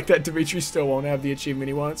 I like that Dimitri still won't have the achievement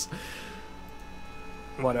he wants.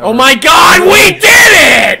 Whatever. Oh my god, we did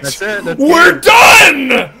it! That's it. That's We're it.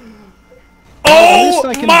 done! Oh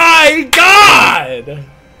I can- my god!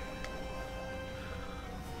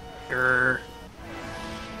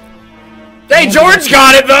 Hey, George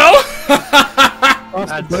got it though!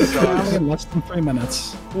 Lost the finale in less than 3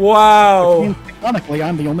 minutes. Wow. Ironically,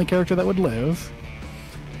 I'm the only character that would live.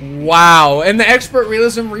 Wow, and the Expert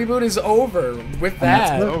Realism reboot is over with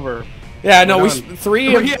that. It's over. Yeah, no, We're we done.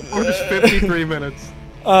 three. We're just 53 minutes.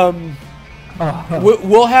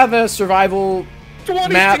 We'll have a survival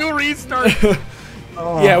 22 map. restart.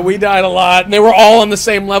 Yeah, we died a lot, and they were all on the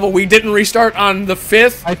same level. We didn't restart on the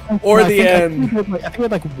 5th or the end. I think we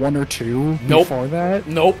had like 1 or 2 Nope. before that.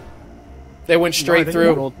 Nope. They went straight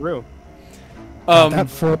through. Rolled through. That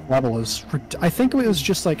 4th level is... I think it was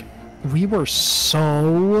just like... We were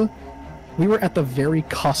at the very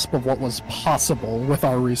cusp of what was possible with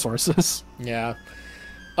our resources. Yeah.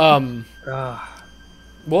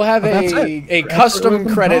 We'll have that's a custom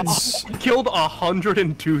credits. Killed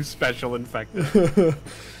 102 special infected.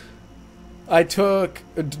 I took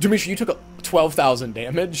Dimitri. You took 12,000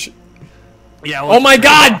 damage. Yeah. Oh my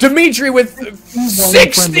God, Dimitri with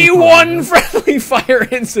 61 friendly fire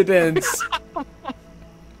incidents.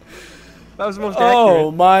 That was the most Oh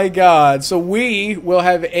accurate. my God! So we will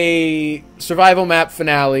have a survival map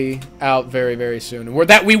finale out very, very soon,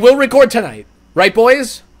 and we will record tonight, right,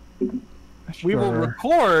 boys? We will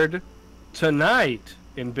record tonight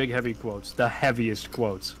in big heavy quotes, the heaviest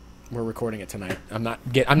quotes. We're recording it tonight. I'm not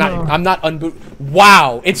unboot.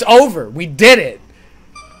 Wow, it's over. We did it.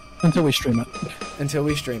 Until we stream it. Until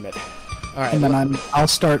we stream it. All right. And then I'll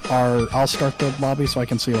start the lobby so I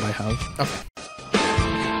can see what I have. Okay.